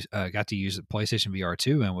to use PlayStation VR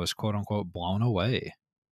 2 and was quote unquote blown away.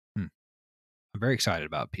 I'm very excited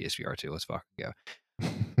about PSVR 2. Let's fucking go.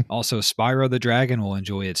 Also, Spyro the Dragon will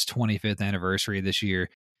enjoy its 25th anniversary this year,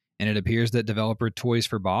 and it appears that developer Toys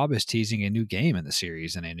for Bob is teasing a new game in the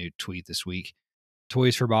series in a new tweet this week.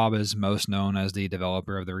 Toys for Bob is most known as the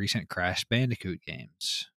developer of the recent Crash Bandicoot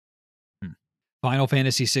games. Final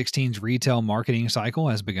Fantasy XVI's retail marketing cycle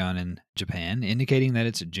has begun in Japan, indicating that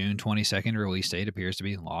its June 22nd release date appears to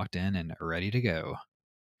be locked in and ready to go.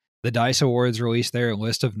 The DICE Awards released their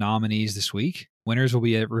list of nominees this week. Winners will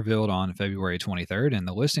be revealed on February 23rd, and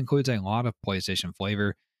the list includes a lot of PlayStation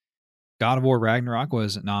flavor. God of War Ragnarok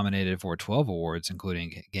was nominated for 12 awards,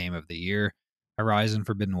 including Game of the Year. Horizon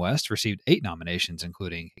Forbidden West received 8 nominations,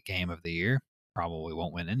 including Game of the Year. Probably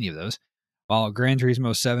won't win any of those. While Gran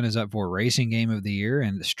Turismo 7 is up for Racing Game of the Year,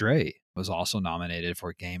 and Stray was also nominated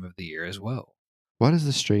for Game of the Year as well. Why does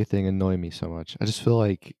the Stray thing annoy me so much? I just feel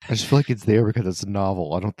like it's there because it's a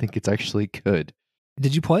novel. I don't think it's actually good.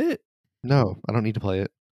 Did you play it? No, I don't need to play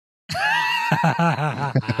it.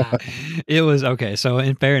 It was okay. So,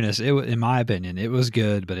 in fairness, in my opinion, it was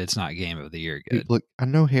good, but it's not Game of the Year good. Look, I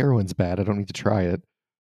know heroin's bad. I don't need to try it.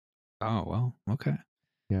 Oh well, okay.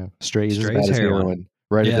 Yeah, Stray's as bad as heroin.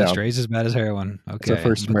 Write it Yeah, down. Stray's as bad as heroin. Okay, it's our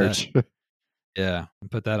first merch. Yeah,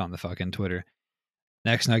 put that on the fucking Twitter.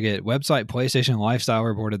 Next nugget, website PlayStation Lifestyle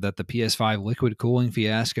reported that the PS5 liquid cooling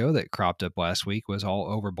fiasco that cropped up last week was all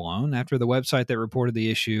overblown after the website that reported the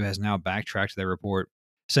issue has now backtracked their report,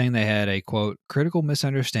 saying they had a, quote, critical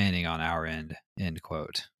misunderstanding on our end, end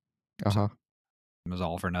quote. Uh-huh. So it was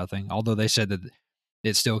all for nothing. Although they said that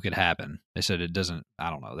it still could happen. They said it doesn't, I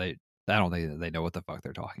don't know. I don't think that they know what the fuck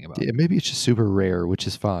they're talking about. Yeah, maybe it's just super rare, which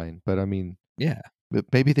is fine. But I mean, yeah.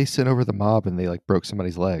 Maybe they sent over the mob and they like broke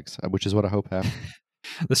somebody's legs, which is what I hope happened.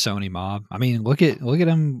 The Sony mob. I mean, look at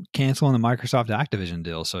them canceling the Microsoft Activision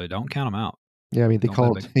deal, so don't count them out. Yeah, I mean they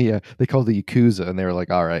called the Yakuza and they were like,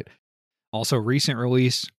 all right. Also, recent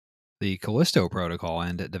release, the Callisto Protocol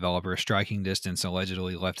and developer Striking Distance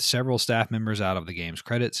allegedly left several staff members out of the game's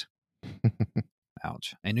credits.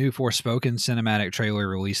 Ouch. A new Forspoken cinematic trailer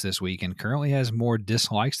released this week and currently has more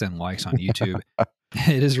dislikes than likes on YouTube.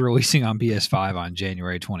 It is releasing on PS5 on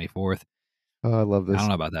January 24th. Oh, I love this. I don't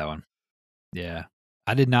know about that one. Yeah.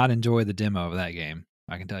 I did not enjoy the demo of that game.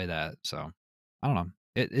 I can tell you that. So, I don't know.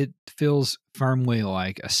 It feels firmly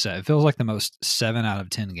like a set. It feels like the most 7 out of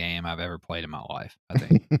 10 game I've ever played in my life, I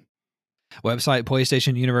think. Website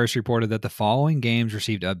PlayStation Universe reported that the following games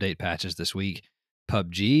received update patches this week: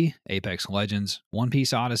 PUBG, Apex Legends, One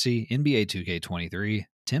Piece Odyssey, NBA 2K23,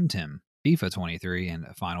 Temtem, FIFA 23, and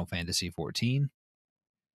Final Fantasy 14.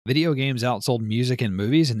 Video games outsold music and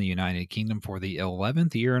movies in the United Kingdom for the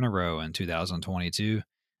 11th year in a row in 2022,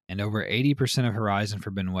 and over 80% of Horizon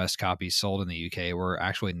Forbidden West copies sold in the UK were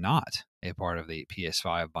actually not a part of the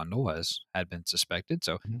PS5 bundle, as had been suspected.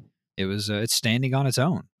 So it's standing on its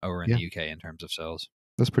own over in the UK in terms of sales.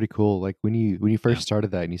 That's pretty cool. Like when you first started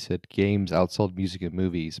that and you said games outsold music and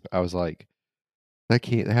movies, I was like, that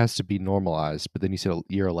has to be normalized. But then you said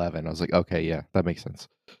year 11, I was like, okay, yeah, that makes sense.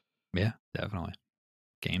 Yeah, definitely.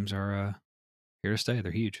 Games are here to stay.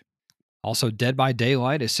 They're huge. Also, Dead by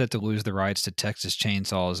Daylight is set to lose the rights to Texas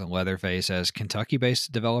Chainsaw's and Leatherface as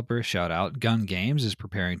Kentucky-based developer shout out Gun Games is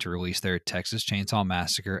preparing to release their Texas Chainsaw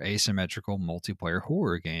Massacre asymmetrical multiplayer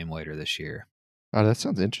horror game later this year. Oh, that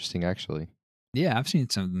sounds interesting, actually. Yeah, I've seen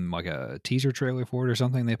some like a teaser trailer for it or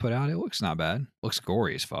something they put out. It looks not bad. Looks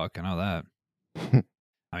gory as fuck. I know that.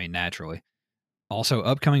 I mean, naturally. Also,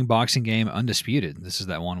 upcoming boxing game Undisputed. This is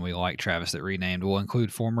that one we like, Travis, that renamed. Will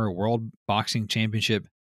include former World Boxing Championship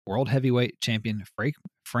World Heavyweight Champion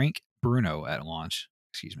Frank Bruno at launch.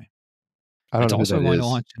 Excuse me. I don't it's know also who that going is. to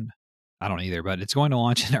launch. I don't either, but it's going to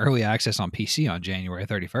launch in early access on PC on January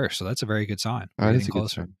 31st. So that's a very good sign. We're getting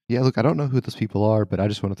closer. Yeah, look, I don't know who those people are, but I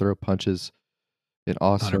just want to throw punches in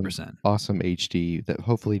awesome 100%. Awesome HD that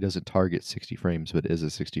hopefully doesn't target 60 frames, but is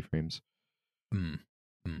at 60 frames.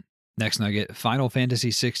 Next nugget, Final Fantasy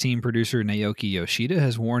XVI producer Naoki Yoshida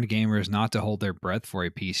has warned gamers not to hold their breath for a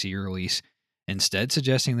PC release, instead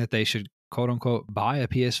suggesting that they should quote-unquote buy a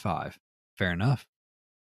PS5. Fair enough.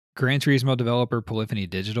 Gran Turismo developer Polyphony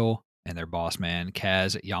Digital and their boss man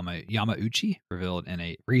Kaz Yamauchi revealed in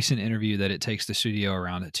a recent interview that it takes the studio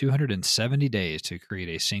around 270 days to create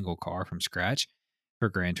a single car from scratch for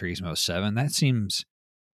Gran Turismo 7. That seems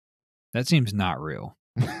not real,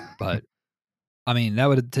 but I mean, that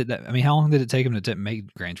would I mean, how long did it take them to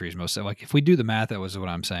make Gran Turismo? So, like, if we do the math, that was what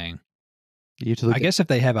I'm saying. You have to I look at guess if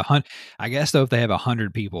they have I guess though, if they have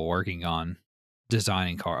 100 people working on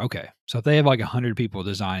designing okay. So if they have like 100 people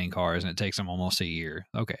designing cars and it takes them almost a year,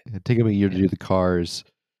 okay. it take them a year to Yeah. do the cars,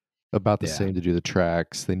 about the Yeah. same to do the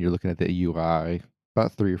tracks, then you're looking at the UI,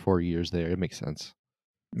 about 3 or 4 years there, it makes sense.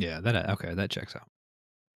 Yeah, okay, that checks out.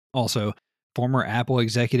 Also, former Apple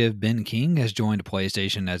executive Ben King has joined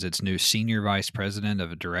PlayStation as its new senior vice president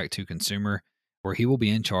of direct to consumer, where he will be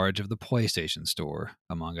in charge of the PlayStation Store,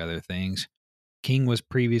 among other things. King was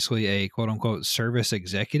previously a quote unquote service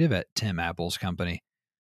executive at Tim Apple's company.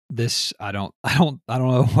 This I don't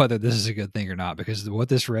know whether this is a good thing or not, because what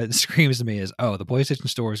this red screams to me is, oh, the PlayStation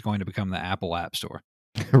Store is going to become the Apple App Store.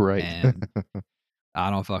 Right. And I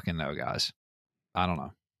don't fucking know, guys. I don't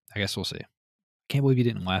know. I guess we'll see. Can't believe you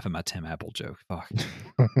didn't laugh at my Tim Apple joke. Fuck.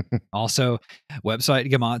 Also,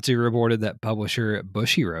 website Gamatsu reported that publisher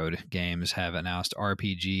Bushiroad Games have announced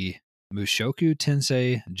RPG Mushoku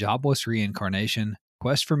Tensei Jobless Reincarnation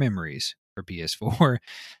Quest for Memories for PS4,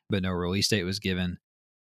 but no release date was given.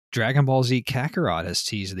 Dragon Ball Z Kakarot has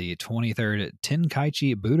teased the 23rd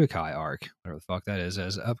Tenkaichi Budokai arc, whatever the fuck that is,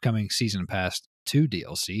 as upcoming Season Pass 2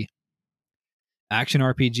 DLC. Action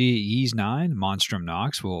RPG Ys 9 Monstrum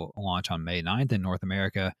Nox will launch on May 9th in North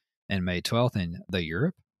America and May 12th in the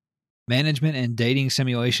Europe. Management and dating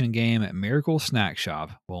simulation game Miracle Snack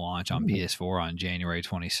Shop will launch on Ooh. PS4 on January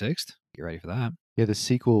 26th. Get ready for that. Yeah, the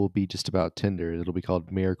sequel will be just about Tinder. It'll be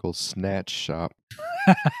called Miracle Snatch Shop.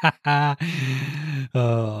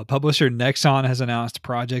 Publisher Nexon has announced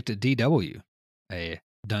Project DW, a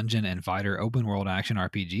dungeon and fighter open world action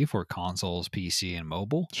RPG for consoles, PC, and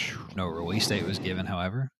mobile. No release date was given,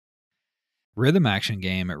 however. Rhythm action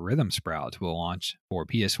game Rhythm Sprout will launch for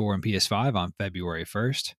PS4 and PS5 on February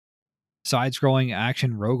 1st. Side scrolling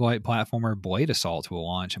action roguelite platformer Blade Assault will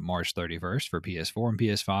launch March 31st for PS4 and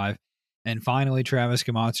PS5. And finally, Travis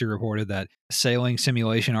Kamatsu reported that sailing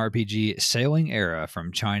simulation RPG Sailing Era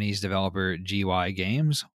from Chinese developer GY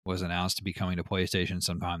Games was announced to be coming to PlayStation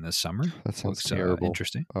sometime this summer. That sounds Looks terrible.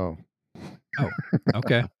 interesting. Oh. Oh,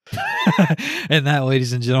 okay. And that,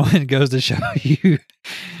 ladies and gentlemen, goes to show you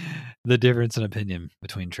the difference in opinion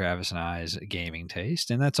between Travis and I's gaming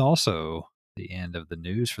taste. And that's also the end of the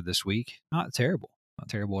news for this week. Not terrible. Not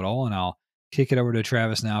terrible at all. And I'll kick it over to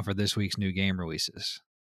Travis now for this week's new game releases.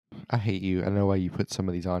 I hate you. I know why you put some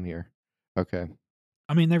of these on here. Okay.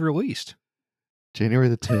 I mean, they've released. January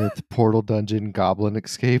the 10th, Portal Dungeon Goblin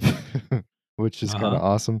Escape, which is kind of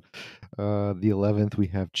awesome. The 11th, we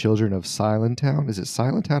have Children of Silent Town. Is it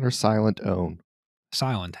Silent Town or Silent Own?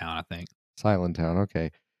 Silent Town, I think. Silent Town,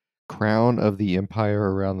 okay. Crown of the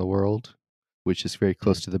Empire Around the World, which is very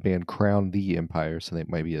close to the band Crown the Empire, so there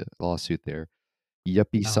might be a lawsuit there.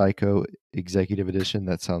 Yuppie Oh. Psycho Executive Edition.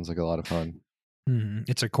 That sounds like a lot of fun.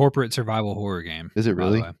 It's a corporate survival horror game. Is it by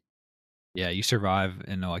the really? way. Yeah, you survive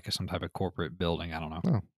in like some type of corporate building. I don't know.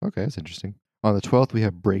 Oh, okay. That's interesting. On the 12th, we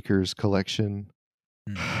have Breakers Collection.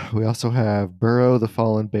 Mhm. We also have Burrow the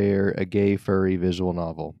Fallen Bear, a gay furry visual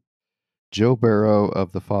novel. Joe Burrow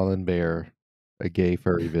of the Fallen Bear, a gay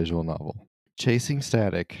furry visual novel. Chasing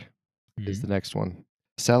Static is Mhm. the next one.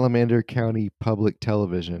 Salamander County Public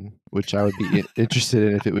Television, which I would be interested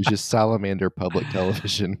in if it was just Salamander Public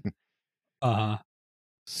Television. Uh-huh.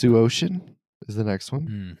 Sioux Ocean is the next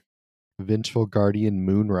one. Mm. Vengeful Guardian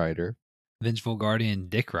Moonrider. Vengeful Guardian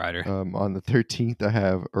Dick Rider. On the 13th, I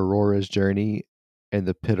have Aurora's Journey and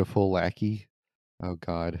the Pitiful Lackey. Oh,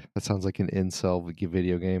 God. That sounds like an incel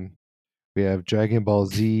video game. We have Dragon Ball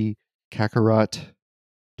Z Kakarot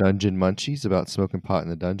Dungeon Munchies about smoking pot in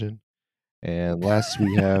the dungeon. And last,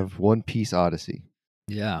 we have One Piece Odyssey.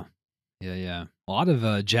 Yeah. Yeah. A lot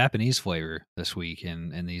of Japanese flavor this week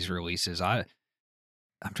in these releases. I'm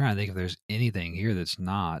trying to think if there's anything here that's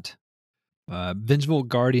not. Vengeful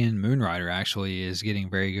Guardian Moonrider actually is getting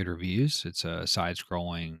very good reviews. It's a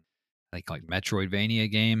side-scrolling, I think, like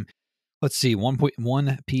Metroidvania game. Let's see,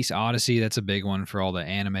 One Piece Odyssey. That's a big one for all the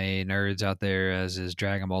anime nerds out there, as is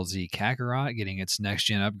Dragon Ball Z Kakarot getting its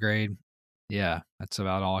next-gen upgrade. Yeah, that's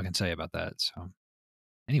about all I can say about that. So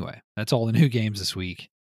anyway, that's all the new games this week.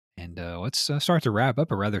 And let's start to wrap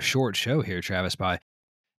up a rather short show here, Travis, by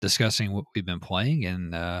discussing what we've been playing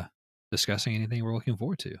and discussing anything we're looking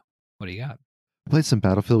forward to. What do you got? I played some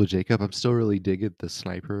Battlefield with Jacob. I'm still really digging the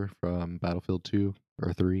sniper from Battlefield 2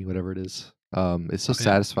 or 3, whatever it is. It's so Oh, yeah.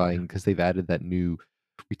 satisfying because they've added that new.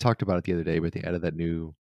 We talked about it the other day, but they added that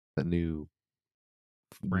new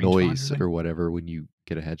Rangefinder noise thing? or whatever when you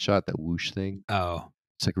get a headshot. That whoosh thing. Oh.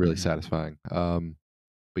 It's like really Mhm. satisfying.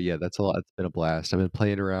 But yeah, that's a lot. It's been a blast. I've been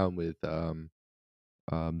playing around with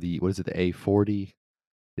The what is it? The A40.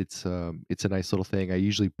 It's a nice little thing. I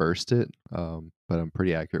usually burst it, but I'm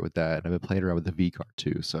pretty accurate with that. And I've been playing around with the V card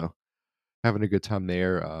too, so having a good time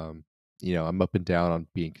there. I'm up and down on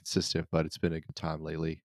being consistent, but it's been a good time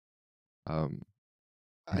lately. Um,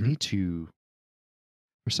 I Mhm. need to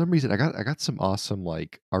for some reason I got some awesome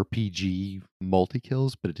like RPG multi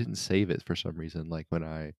kills, but it didn't save it for some reason. Like when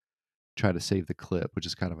I try to save the clip, which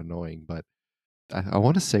is kind of annoying. But I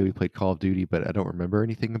want to say we played Call of Duty, but I don't remember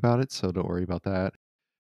anything about it, so don't worry about that.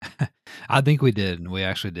 I think we did. We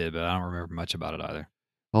actually did, but I don't remember much about it either.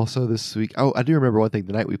 Also this week, oh, I do remember one thing.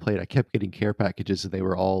 The night we played, I kept getting care packages, and they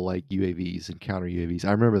were all like UAVs and counter UAVs.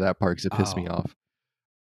 I remember that part because it pissed me Oh, off.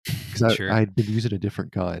 Because I sure. had been using a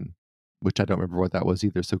different gun, which I don't remember what that was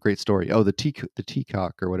either. So great story. Oh, the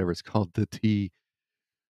Teacock or whatever it's called.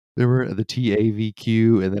 There were the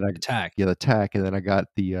TAVQ, and then I Attack. yeah the TAC, and then I got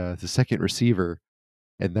the second receiver,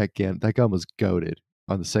 and that gun was goated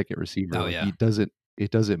on the second receiver. Oh, Like yeah. it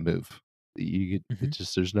doesn't move. You get it Mhm.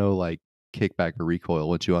 just there's no like kickback or recoil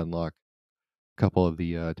once you unlock a couple of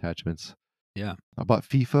the attachments. Yeah. I bought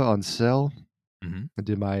FIFA on sale. Mhm. I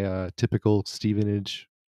did my typical Stevenage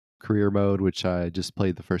career mode, which I just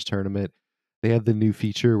played the first tournament. They have the new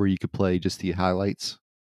feature where you could play just the highlights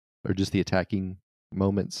or just the attacking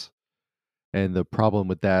moments. And the problem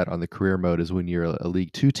with that on the career mode is when you're a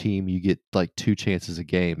League Two team, you get like two chances a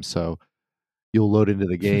game. So you'll load into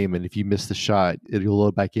the game, and if you miss the shot, you'll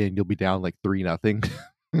load back in. You'll be down like 3-0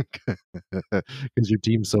 because your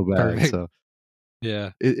team's so bad. Perfect. So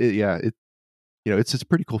Yeah. yeah, it's a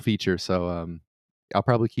pretty cool feature. So I'll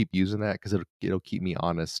probably keep using that because it'll keep me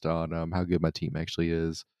honest on how good my team actually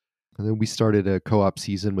is. And then we started a co-op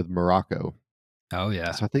season with Morocco. Oh,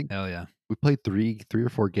 yeah. So I think Hell yeah. we played three or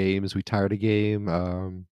four games. We tired a game.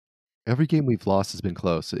 Every game we've lost has been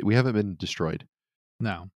close. We haven't been destroyed.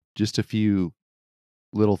 No. Just a few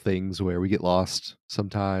little things where we get lost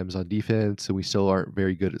sometimes on defense, and we still aren't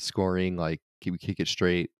very good at scoring. Like we kick it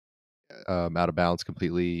straight out of bounds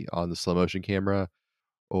completely on the slow motion camera,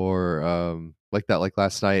 or like that. Like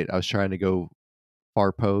last night, I was trying to go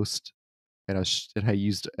far post, and I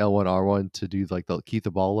used L1 R1 to do like the keep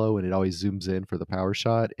the ball low, and it always zooms in for the power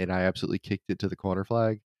shot, and I absolutely kicked it to the corner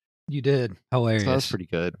flag. You did. So that was Hilarious. pretty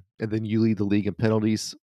good. And then you lead the league in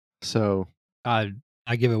penalties. So I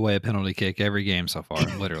I give away a penalty kick every game so far,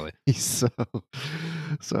 literally. so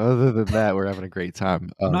so other than that, we're having a great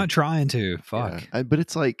time. I'm not trying to. Yeah, Fuck. but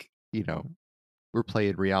it's like, we're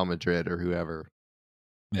playing Real Madrid or whoever,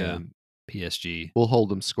 Yeah. and PSG. we'll hold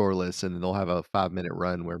them scoreless, and then they'll have a 5-minute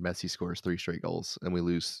run where Messi scores 3 straight goals, and we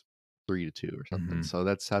lose 3-2 or something. Mhm. So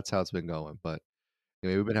that's how it's been going, but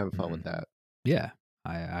anyway, we've been having fun with Mhm. that. Yeah.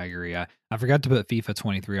 I agree. I forgot to put FIFA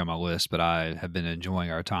 23 on my list, but I have been enjoying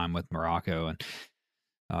our time with Morocco, and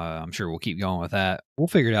I'm sure we'll keep going with that. We'll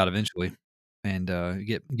figure it out eventually, and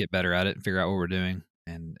get better at it and figure out what we're doing.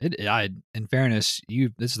 And in fairness,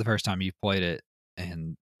 this is the first time you've played it,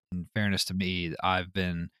 and in fairness to me, I've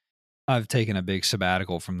taken a big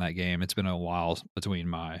sabbatical from that game. It's been a while between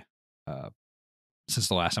my uh, since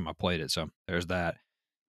the last time I played it, so there's that.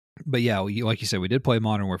 But yeah, like you said, we did play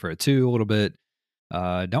Modern Warfare 2 a little bit.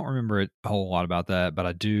 Don't remember a whole lot about that, but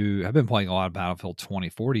I do. I've been playing a lot of Battlefield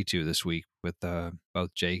 2042 this week with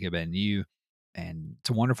both Jacob and you, and it's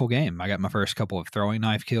a wonderful game. I got my first couple of throwing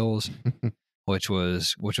knife kills, which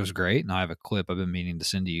was great, and I have a clip I've been meaning to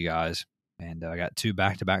send to you guys. And I got two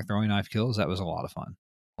back to back throwing knife kills. That was a lot of fun,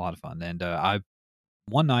 a lot of fun. And I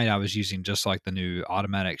one night I was using just like the new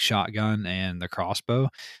automatic shotgun and the crossbow,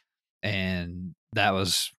 and that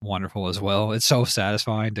was wonderful as well. It's so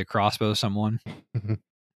satisfying to crossbow someone.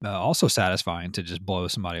 Also satisfying to just blow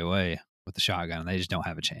somebody away with the shotgun, and they just don't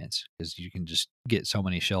have a chance because you can just get so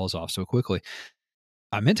many shells off so quickly.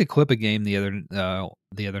 I meant to clip a game the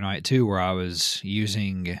other night too, where I was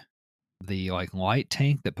using the like light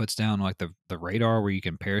tank that puts down like the radar where you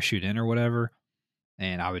can parachute in or whatever,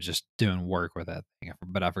 and I was just doing work with that thing,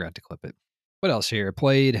 but I forgot to clip it. What else here? I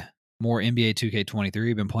played more NBA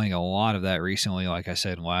 2K23. Been playing a lot of that recently, like I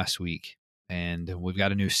said last week, and we've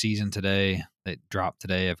got a new season today that dropped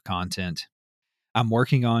today of content. I'm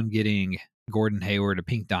working on getting Gordon Hayward, a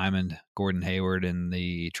pink diamond Gordon Hayward, in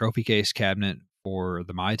the trophy case cabinet for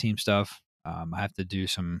the My Team stuff. I have to do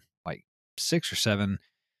some like 6 or 7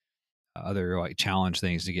 other like challenge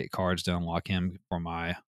things to get cards to unlock him for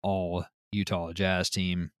my all Utah Jazz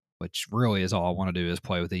team, which really is all I want to do is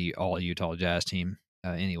play with the all Utah Jazz team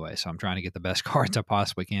anyway. So I'm trying to get the best cards I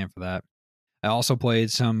possibly can for that. I also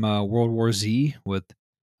played some World War Z with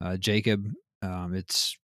Jacob.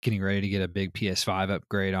 It's getting ready to get a big PS5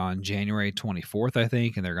 upgrade on January 24th, I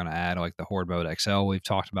think, and they're going to add like the Horde Mode XL we've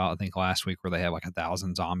talked about, I think, last week, where they have like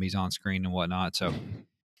 1,000 zombies on screen and whatnot. So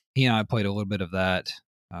he and I played a little bit of that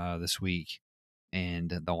this week. And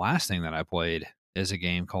the last thing that I played is a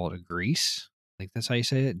game called Grease. I think that's how you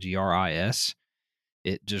say it, GRIS.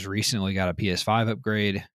 It just recently got a PS5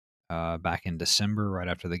 upgrade back in December, right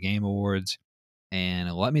after the Game Awards.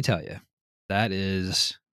 And let me tell you, that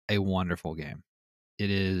is a wonderful game. It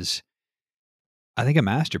is, I think, a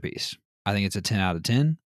masterpiece. I think it's a 10 out of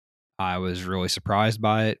 10. I was really surprised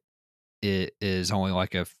by it. It is only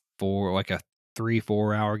like a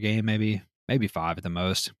 3-4 hour game, maybe 5 at the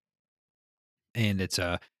most. And it's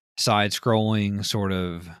a side scrolling sort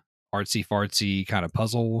of artsy fartsy kind of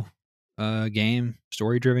puzzle game,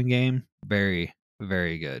 story driven game. Very,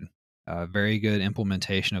 very good. Very good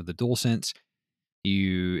implementation of the DualSense.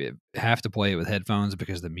 You have to play it with headphones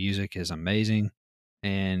because the music is amazing.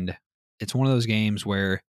 And it's one of those games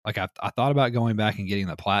where, like, I thought about going back and getting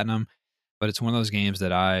the platinum, but it's one of those games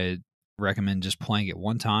that I recommend just playing it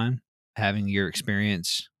one time, having your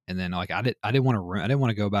experience, and then like I didn't want to I didn't want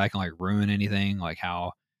to go back and like ruin anything, like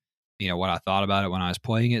how, what I thought about it when I was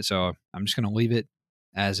playing it. So I'm just gonna leave it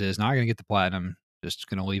as is. Not gonna get the platinum. Just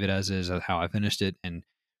gonna leave it as is, how I finished it, and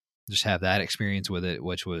just have that experience with it,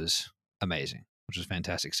 which was amazing, which was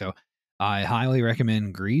fantastic. So I highly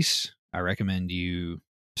recommend Grease. I recommend you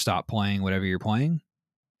stop playing whatever you're playing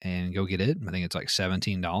and go get it. I think it's like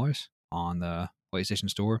 $17 on the PlayStation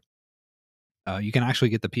Store. You can actually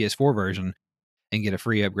get the PS4 version and get a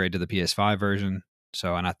free upgrade to the PS5 version.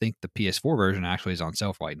 So, and I think the PS4 version actually is on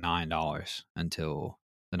sale for like $9 until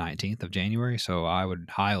the 19th of January. So I would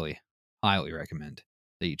highly, highly recommend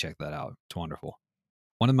that you check that out. It's wonderful.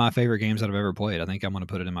 One of my favorite games that I've ever played. I think I'm going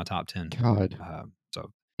to put it in my top 10. God.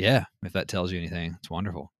 So yeah, if that tells you anything, it's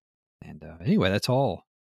wonderful. And anyway, that's all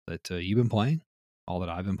that you've been playing, all that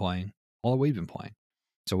I've been playing, all that we've been playing.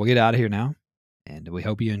 So we'll get out of here now. And we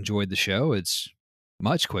hope you enjoyed the show. It's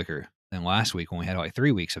much quicker than last week when we had like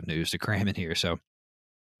 3 weeks of news to cram in here. So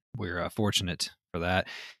we're fortunate for that.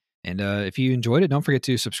 And if you enjoyed it, don't forget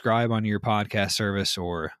to subscribe on your podcast service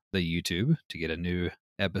or the YouTube to get a new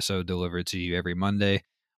episode delivered to you every Monday.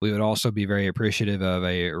 We would also be very appreciative of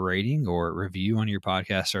a rating or review on your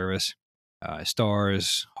podcast service.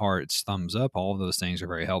 Stars, hearts, thumbs up, all of those things are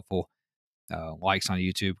very helpful. Likes on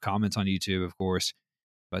YouTube, comments on YouTube, of course.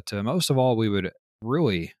 But most of all, we would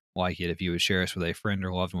really like it if you would share us with a friend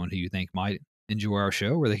or loved one who you think might enjoy our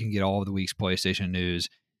show, where they can get all of the week's PlayStation news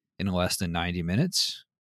in less than 90 minutes.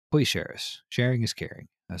 Please share us. Sharing is caring,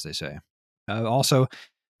 as they say. Also,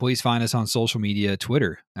 please find us on social media: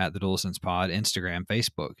 Twitter at the DualSense Pod, Instagram,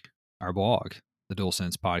 Facebook, our blog, the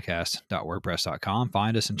DualSensePodcast.wordpress.com.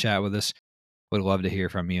 Find us and chat with us. Would love to hear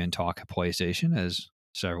from you and talk PlayStation, as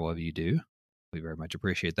several of you do. We very much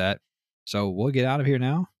appreciate that. So we'll get out of here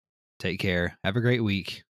now. Take care. Have a great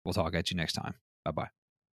week. We'll talk at you next time. Bye bye.